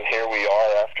 And here we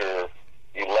are after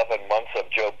 11 months of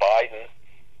Joe Biden,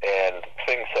 and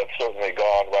things have certainly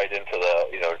gone right into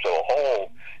to a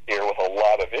hole here with a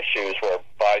lot of issues where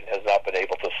Biden has not been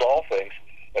able to solve things.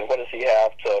 And what does he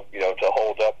have to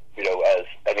hold up, as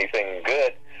anything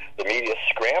good? The media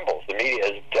scrambles. The media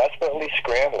is desperately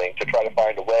scrambling to try to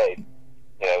find a way,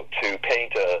 to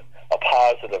paint a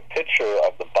positive picture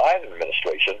of the Biden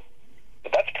administration.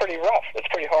 But that's pretty rough. It's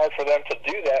pretty hard for them to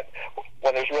do that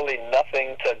when there's really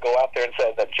nothing to go out there and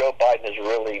say that Joe Biden has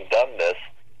really done this,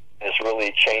 is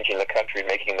really changing the country,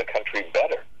 making the country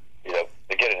better.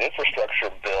 They get an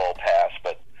infrastructure bill passed,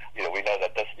 but we know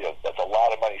that that's a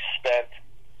lot of money spent,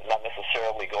 not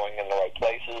necessarily going in the right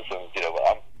places. And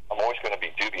I'm always going to be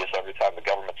dubious every time the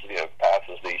government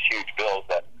passes these huge bills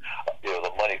that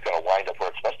the money's going to wind up where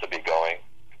it's supposed to be going.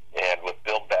 And with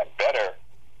Build Back Better,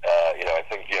 I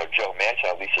think Joe Manchin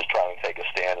at least is trying to take a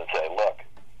stand and say, look,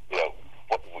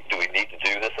 what do we need to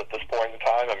do this at this point in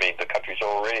time? I mean, the country's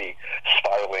already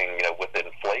spiraling, with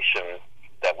inflation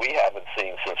that we haven't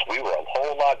seen since we were a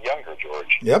whole lot younger,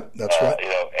 George. Yep, that's right.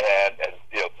 And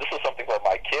this is something where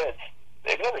my kids,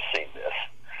 they've never seen this.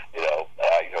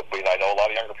 I know a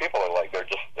lot of younger people are like, they're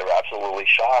absolutely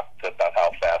shocked about how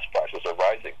fast prices are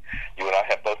rising. You and I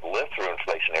have both lived through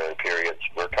inflationary periods.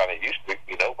 We're kind of used to,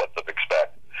 what to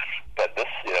expect. But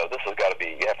this has got to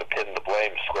be, you have to pin the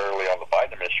blame squarely on the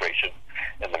Biden administration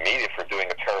and the media for doing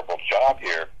a terrible job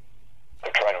here of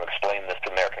trying to explain this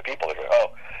to American people. They're going,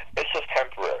 it's just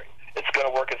temporary. It's going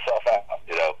to work itself out.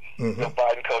 Mm-hmm.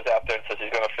 Biden goes out there and says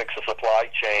he's going to fix the supply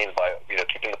chain by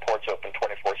keeping the ports open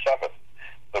 24/7.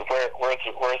 But where's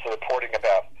the reporting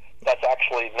about that's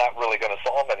actually not really going to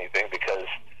solve anything, because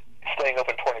staying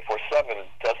open 24/7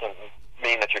 doesn't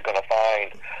mean that you're going to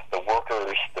find the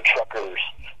workers, the truckers,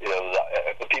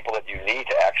 the people that you need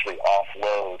to actually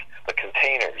offload the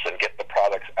containers and get the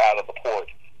products out of the port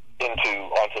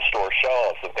onto store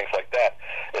shelves and things like that.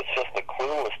 It's just the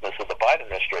cluelessness of the Biden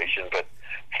administration. But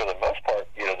for the most part,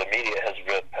 the media has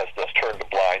just turned a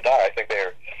blind eye. I think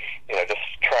they're just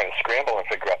trying to scramble and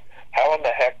figure out how in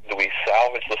the heck do we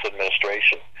salvage this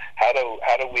administration? How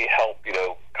do we help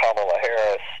Kamala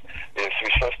Harris?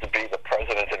 She's supposed to be the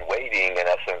president in waiting, in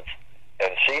essence,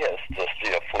 and she has just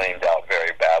flamed out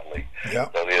very badly. Yeah.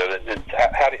 So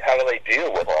how do they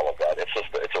deal with all of that?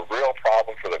 It's a real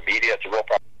problem for the media. It's a real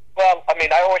problem. Well, I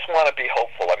mean, I always want to be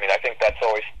hopeful. I mean, I think that's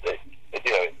always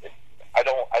I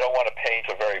don't want to paint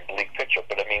a very bleak picture,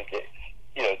 but I mean,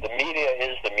 the media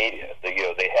is the media.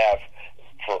 They have,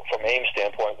 from AIM's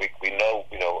standpoint, we know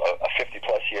a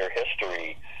 50-plus year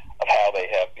history of how they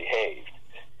have behaved.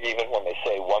 Even when they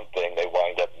say one thing, they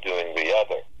wind up doing the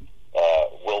other.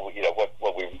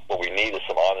 What we need is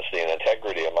some honesty and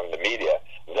integrity among the media.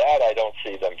 That I don't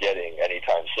see them getting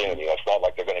anytime soon. It's not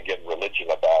like they're going to get religion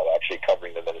about actually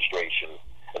covering the administration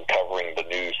and covering the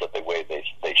news the way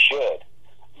they should.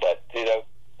 But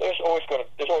there's always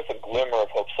a glimmer of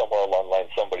hope somewhere along the line.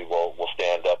 Somebody will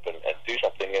stand up and do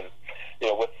something. And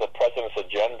with the president's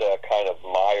agenda kind of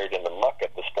mired in the muck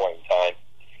at this point in time,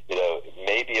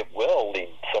 maybe it will lead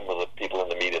some of the people in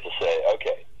the media to say,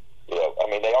 okay, I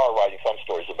mean, they are writing some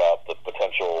stories about the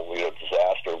potential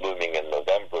disaster looming in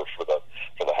November for the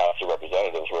House of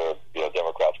Representatives, where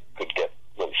Democrats could get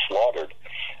really slaughtered.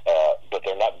 But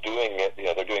they're not doing it.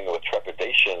 They're doing it with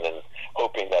trepidation and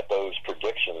hoping that those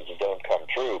predictions don't come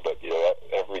true. But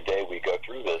every day we go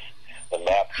through this, the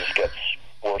map just gets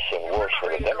worse and worse for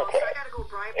the Democrats.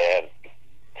 And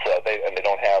so they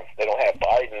don't have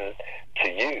Biden to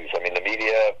use. I mean, the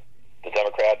media, the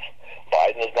Democrats,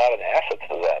 Biden is not an asset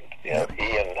to them.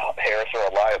 He and Harris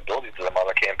are a liability to them on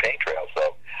the campaign trail.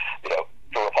 So,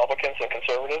 for Republicans and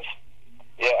conservatives,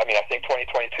 I mean, I think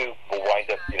 2022 will wind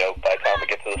up, by the time we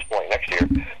get to this point next year,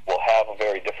 we'll have a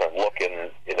very different look in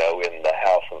the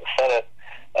House and the Senate.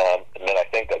 And then I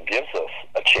think that gives us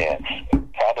a chance,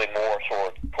 probably more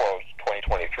toward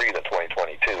 2023 than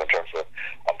 2022 in terms of,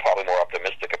 I'm probably more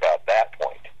optimistic about that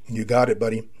point. You got it,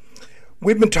 buddy.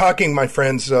 We've been talking, my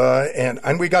friends,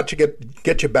 and we got to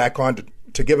get you back on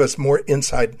to give us more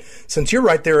insight, since you're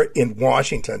right there in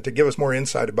Washington, to give us more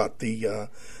insight about the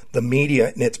media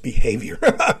and its behavior.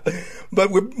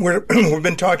 But we've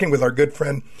been talking with our good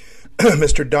friend,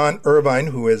 Mr. Don Irvine,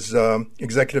 who is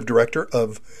Executive Director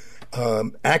of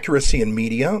Accuracy in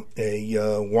Media,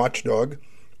 a watchdog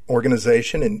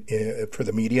organization for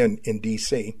the media in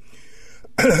D.C.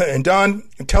 And Don,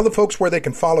 tell the folks where they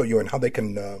can follow you and how they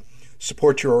can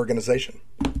support your organization.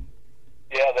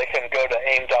 Yeah, they can go to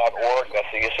AIM.org. That's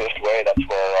the easiest way. That's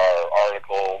where our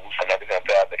articles and everything like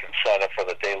that. They can sign up for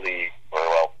the daily,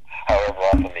 or however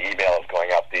often the email is going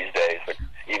out these days. The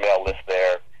email list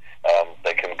there.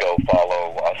 They can go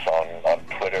follow us on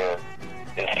Twitter,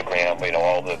 Instagram,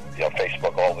 all the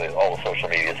Facebook, all the social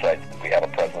media sites. We have a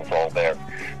presence all there.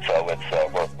 So it's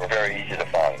we're very easy to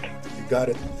find. You got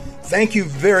it. Thank you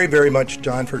very, very much,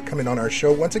 John, for coming on our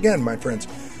show once again, my friends.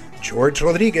 George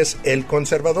Rodriguez, El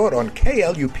Conservador, on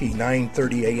KLUP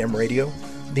 930 AM radio,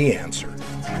 The Answer.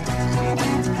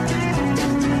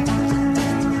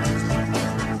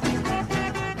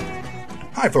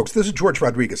 Hi, folks. This is George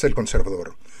Rodriguez, El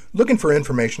Conservador. Looking for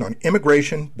information on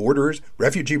immigration, borders,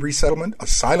 refugee resettlement,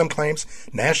 asylum claims,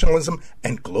 nationalism,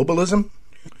 and globalism?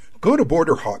 Go to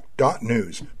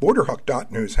BorderHawk.news.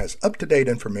 BorderHawk.news has up-to-date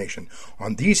information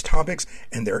on these topics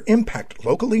and their impact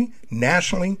locally,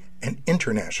 nationally, and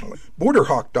internationally.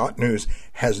 BorderHawk.news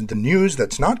has the news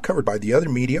that's not covered by the other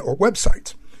media or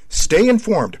websites. Stay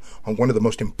informed on one of the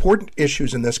most important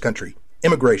issues in this country,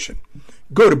 immigration.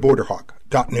 Go to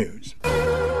BorderHawk.news.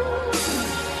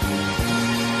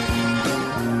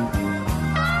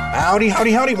 Howdy,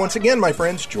 howdy, howdy. Once again, my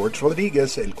friends, George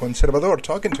Rodriguez, El Conservador,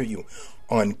 talking to you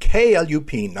on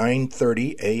KLUP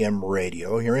 930 AM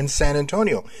radio here in San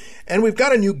Antonio. And we've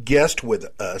got a new guest with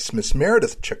us, Miss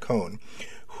Meredith Chacon,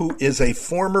 who is a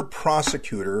former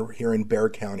prosecutor here in Bexar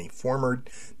County, former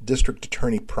district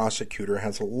attorney prosecutor,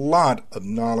 has a lot of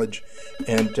knowledge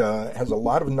and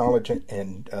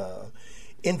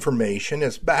information,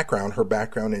 her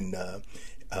background in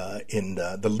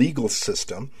the legal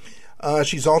system.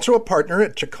 She's also a partner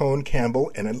at Chacon,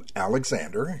 Campbell, and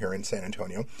Alexander here in San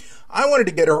Antonio. I wanted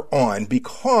to get her on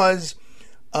because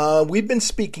we've been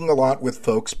speaking a lot with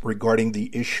folks regarding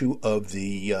the issue of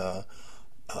the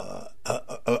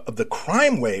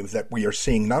crime wave that we are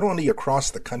seeing not only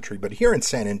across the country but here in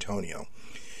San Antonio.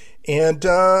 And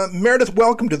Meredith,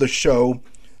 welcome to the show.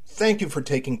 Thank you for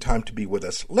taking time to be with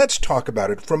us. Let's talk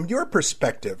about it from your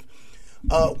perspective.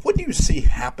 What do you see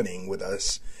happening with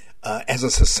us? As a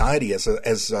society, as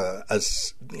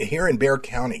here in Bexar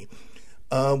County,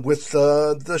 with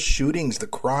the shootings, the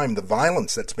crime, the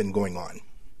violence that's been going on?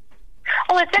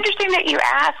 Well, it's interesting that you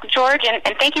ask, George, and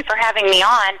thank you for having me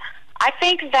on. I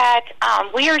think that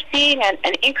we are seeing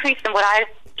an increase in what I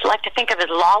like to think of as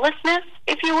lawlessness,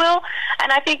 if you will,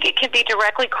 and I think it can be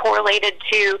directly correlated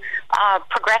to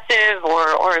progressive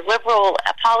or liberal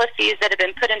policies that have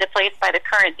been put into place by the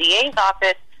current DA's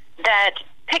office that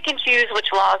pick and choose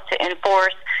which laws to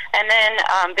enforce, and then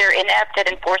they're inept at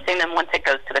enforcing them once it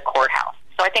goes to the courthouse.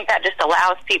 So I think that just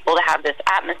allows people to have this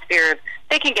atmosphere of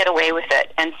they can get away with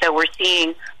it, and so we're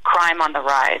seeing crime on the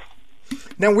rise.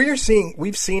 Now we've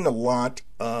seen a lot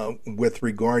with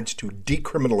regards to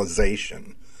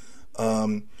decriminalization.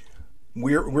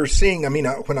 We're seeing. I mean,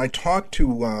 when I talk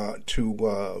to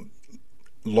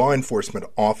law enforcement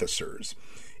officers,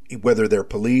 whether they're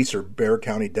police or Bexar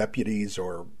County deputies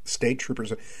or state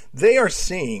troopers, they are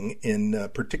seeing,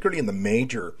 particularly in the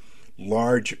major,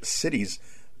 large cities,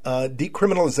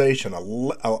 decriminalization,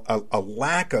 a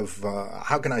lack of,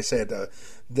 how can I say it,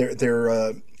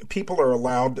 people are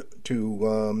allowed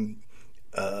to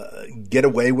get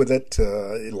away with it,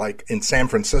 like in San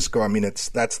Francisco. I mean, that's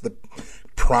the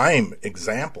prime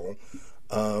example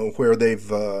where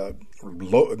they've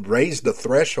raised the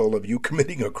threshold of you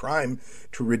committing a crime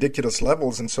to ridiculous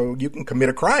levels, and so you can commit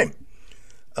a crime.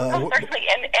 Certainly,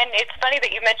 and it's funny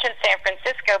that you mentioned San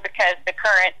Francisco because the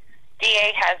current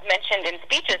DA has mentioned in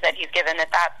speeches that he's given that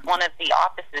that's one of the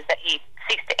offices that he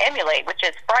seeks to emulate, which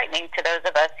is frightening to those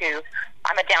of us who,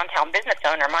 I'm a downtown business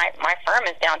owner, my firm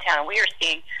is downtown, and we are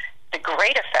seeing the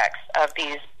great effects of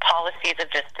these policies of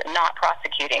just not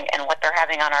prosecuting and what they're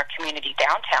having on our community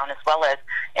downtown as well as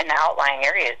in the outlying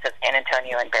areas of San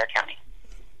Antonio and Bexar County.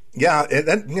 Yeah,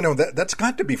 that's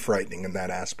got to be frightening in that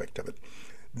aspect of it.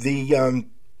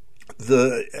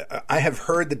 I have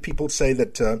heard that people say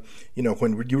that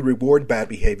when you reward bad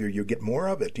behavior, you get more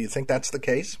of it. Do you think that's the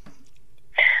case?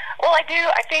 Well, I do.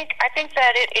 I think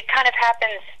that it kind of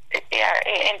happens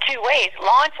in two ways.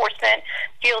 Law enforcement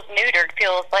feels neutered,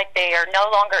 feels like they are no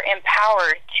longer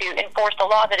empowered to enforce a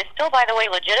law that is still, by the way,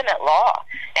 legitimate law.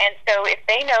 And so if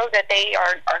they know that they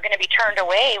are going to be turned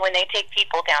away when they take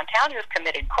people downtown who've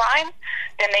committed crimes,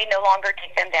 then they no longer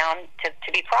take them down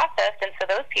to be processed. And so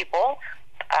those people,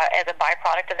 as a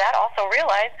byproduct of that, also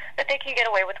realize that they can get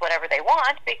away with whatever they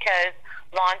want because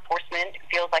law enforcement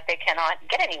feels like they cannot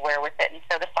get anywhere with it. And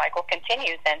so the cycle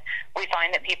continues, and we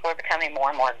find that people are becoming more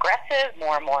and more aggressive,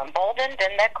 more and more emboldened,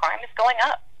 and that crime is going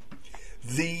up.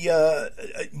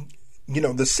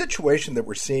 The situation that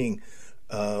we're seeing,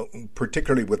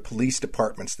 particularly with police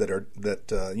departments the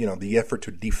effort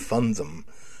to defund them,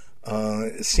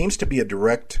 seems to be a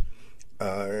direct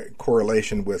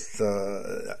correlation with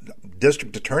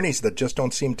district attorneys that just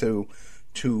don't seem to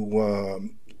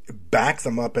back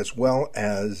them up as well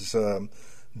as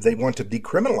they want to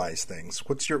decriminalize things.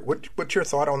 What's your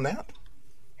thought on that?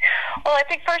 Well, I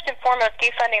think first and foremost,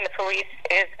 defunding the police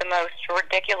is the most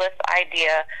ridiculous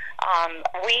idea.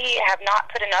 We have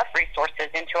not put enough resources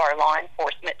into our law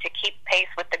enforcement to keep pace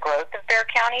with the growth of Bexar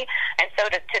County, and so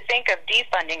to think of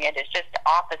defunding it is just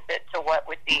opposite to what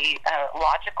would be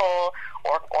logical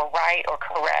or right or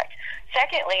correct.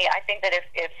 Secondly, I think that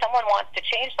if someone wants to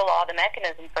change the law, the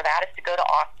mechanism for that is to go to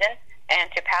Austin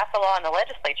and to pass a law in the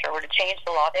legislature or to change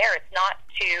the law there. It's not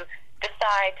to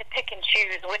decide to pick and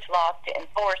choose which laws to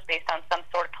enforce based on some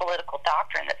sort of political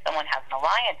doctrine that someone has an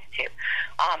alliance to.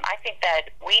 I think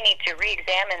that we need to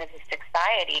re-examine as a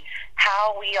society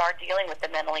how we are dealing with the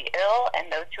mentally ill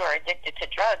and those who are addicted to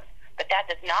drugs. But that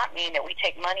does not mean that we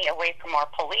take money away from our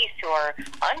police who are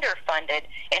underfunded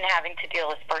in having to deal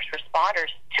as first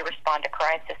responders to respond to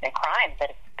crisis and crimes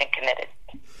that have been committed.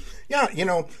 Yeah,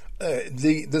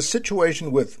 the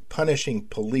situation with punishing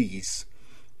police,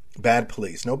 bad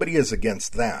police, nobody is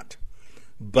against that.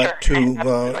 But sure.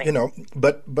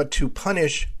 But to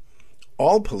punish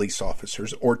all police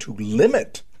officers or to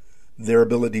limit their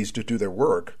abilities to do their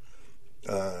work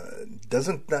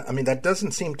that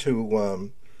doesn't seem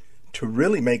to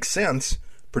really make sense,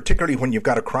 particularly when you've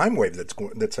got a crime wave that's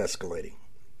escalating.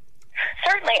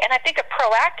 Certainly, and I think a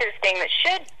proactive thing that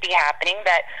should be happening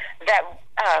that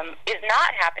is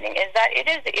not happening is that it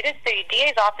is the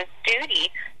DA's office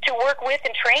duty to work with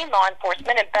and train law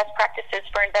enforcement in best practices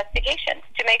for investigations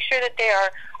to make sure that they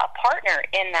are a partner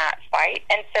in that fight.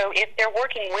 And so if they're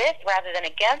working with rather than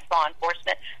against law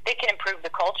enforcement, they can improve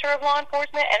the culture of law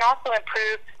enforcement and also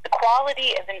improve the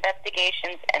quality of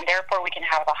investigations, and therefore we can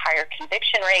have a higher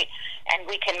conviction rate and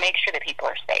we can make sure that people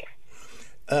are safe.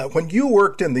 When you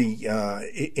worked in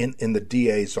the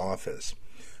DA's office,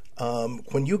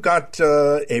 when you got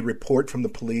a report from the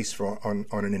police on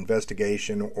an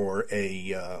investigation or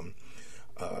a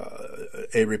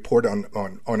report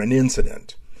on an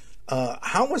incident,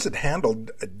 how was it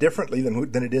handled differently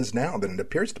than it is now, than it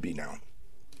appears to be now?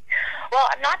 Well,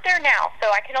 I'm not there now,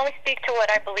 so I can only speak to what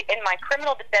I believe in my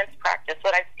criminal defense practice,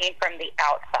 what I've seen from the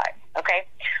outside, okay?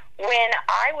 When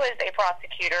I was a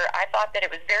prosecutor, I thought that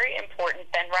it was very important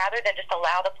then, rather than just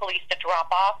allow the police to drop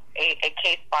off a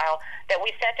case file, that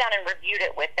we sat down and reviewed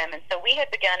it with them. And so we had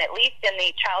begun, at least in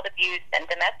the child abuse and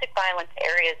domestic violence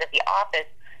areas of the office,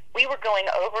 we were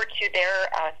going over to their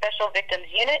special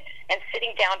victims unit and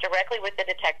sitting down directly with the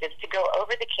detectives to go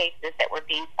over the cases that were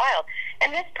being filed.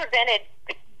 And this prevented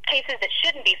the cases that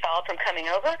shouldn't be filed from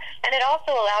coming over, and it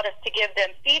also allowed us to give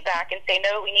them feedback and say,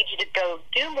 no, we need you to go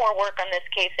do more work on this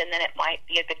case, and then it might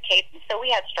be a good case. And so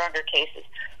we had stronger cases.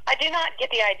 I do not get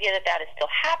the idea that is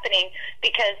still happening,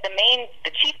 because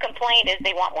the chief complaint is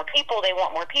they want more people, they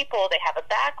have a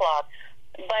backlog.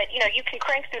 But, you can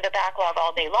crank through the backlog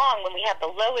all day long. When we have the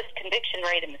lowest conviction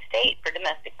rate in the state for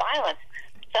domestic violence,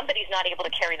 somebody's not able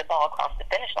to carry the ball across the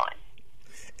finish line.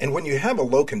 And when you have a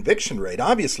low conviction rate,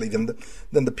 obviously, then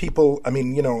the people,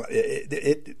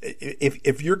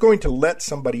 if you're going to let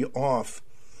somebody off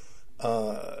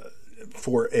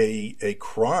for a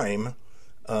crime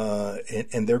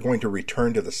and they're going to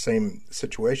return to the same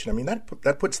situation,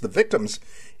 that puts the victims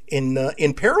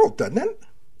in peril, doesn't it?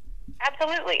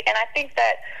 Absolutely. And I think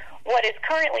that what is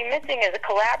currently missing is a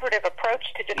collaborative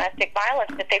approach to domestic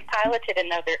violence that they've piloted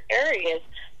in other areas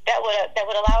that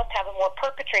would allow us to have a more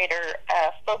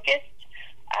perpetrator-focused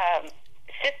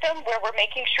system where we're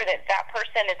making sure that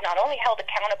person is not only held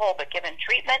accountable but given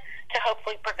treatment to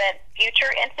hopefully prevent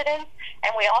future incidents. And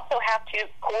we also have to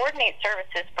coordinate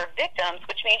services for victims,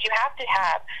 which means you have to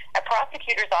have a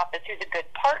prosecutor's office who's a good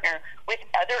partner with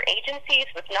other agencies,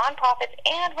 with nonprofits,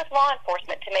 and with law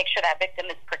enforcement to make sure that victim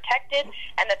is protected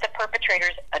and that the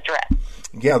perpetrator's addressed.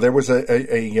 Yeah, there was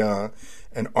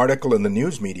an article in the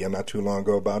news media not too long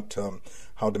ago about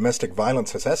how domestic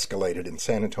violence has escalated in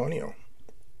San Antonio.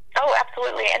 Oh,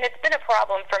 absolutely. And it's been a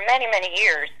problem for many, many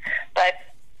years. But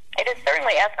it has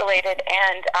certainly escalated.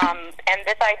 And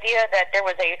this idea that there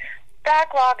was a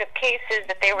backlog of cases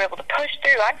that they were able to push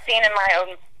through, I've seen in my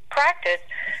own practice,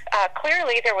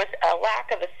 clearly there was a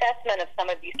lack of assessment of some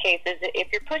of these cases. If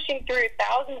you're pushing through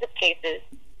thousands of cases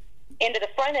into the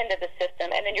front end of the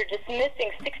system and then you're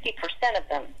dismissing 60% of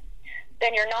them,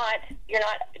 then you're not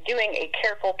doing a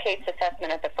careful case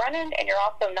assessment at the front end, and you're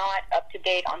also not up to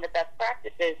date on the best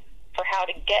practices for how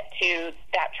to get to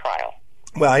that trial.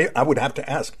 Well, I would have to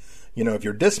ask, if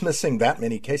you're dismissing that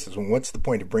many cases, well, what's the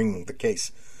point of bringing the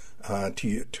case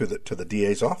to the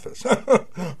DA's office?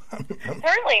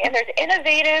 Certainly, and there's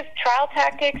innovative trial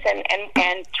tactics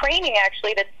and training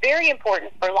actually that's very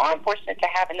important for law enforcement to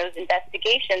have in those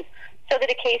investigations, so that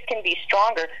a case can be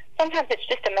stronger. Sometimes it's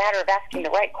just a matter of asking the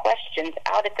right questions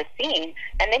out at the scene,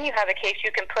 and then you have a case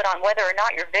you can put on whether or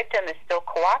not your victim is still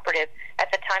cooperative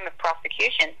at the time of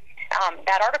prosecution.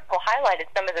 That article highlighted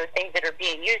some of those things that are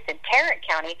being used in Tarrant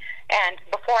County, and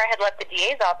before I had left the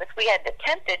DA's office, we had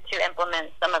attempted to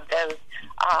implement some of those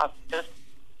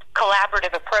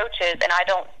collaborative approaches, and I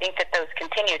don't think that those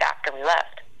continued after we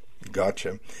left.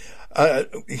 Gotcha.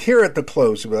 Here at the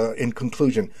close, in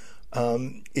conclusion,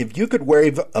 if you could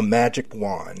wave a magic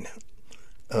wand,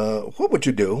 what would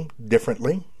you do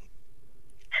differently?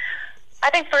 I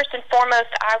think first and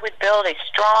foremost, I would build a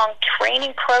strong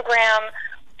training program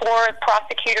for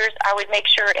prosecutors. I would make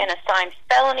sure and assign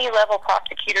felony-level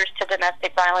prosecutors to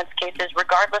domestic violence cases,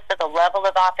 regardless of the level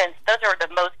of offense. Those are the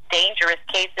most dangerous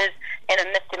cases in a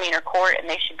misdemeanor court, and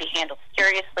they should be handled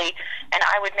seriously. And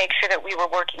I would make sure that we were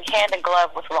working hand in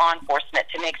glove with law enforcement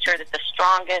to make sure that the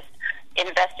strongest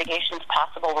investigations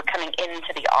possible were coming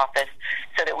into the office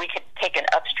so that we could take an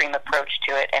upstream approach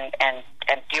to it and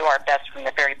do our best from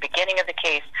the very beginning of the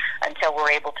case until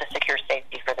we're able to secure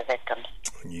safety for the victims.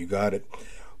 You got it.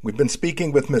 We've been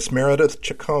speaking with Miss Meredith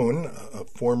Chacon, a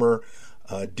former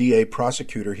DA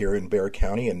prosecutor here in Bexar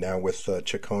County and now with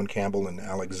Chacon, Campbell, and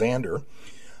Alexander.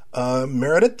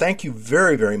 Meredith, thank you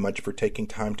very, very much for taking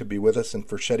time to be with us and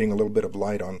for shedding a little bit of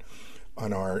light on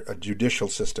our judicial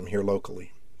system here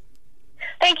locally.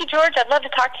 Thank you, George. I'd love to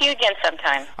talk to you again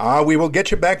sometime. We will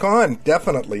get you back on,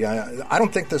 definitely. I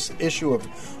don't think this issue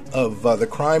of the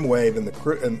crime wave and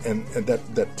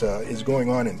that is going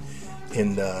on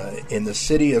in the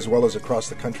city as well as across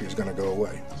the country is going to go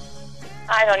away.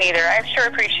 I don't either. I sure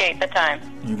appreciate the time.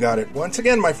 You got it. Once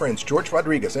again, my friends, George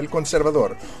Rodriguez, El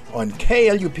Conservador, on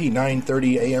KLUP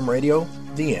 930 AM radio,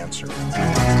 The Answer.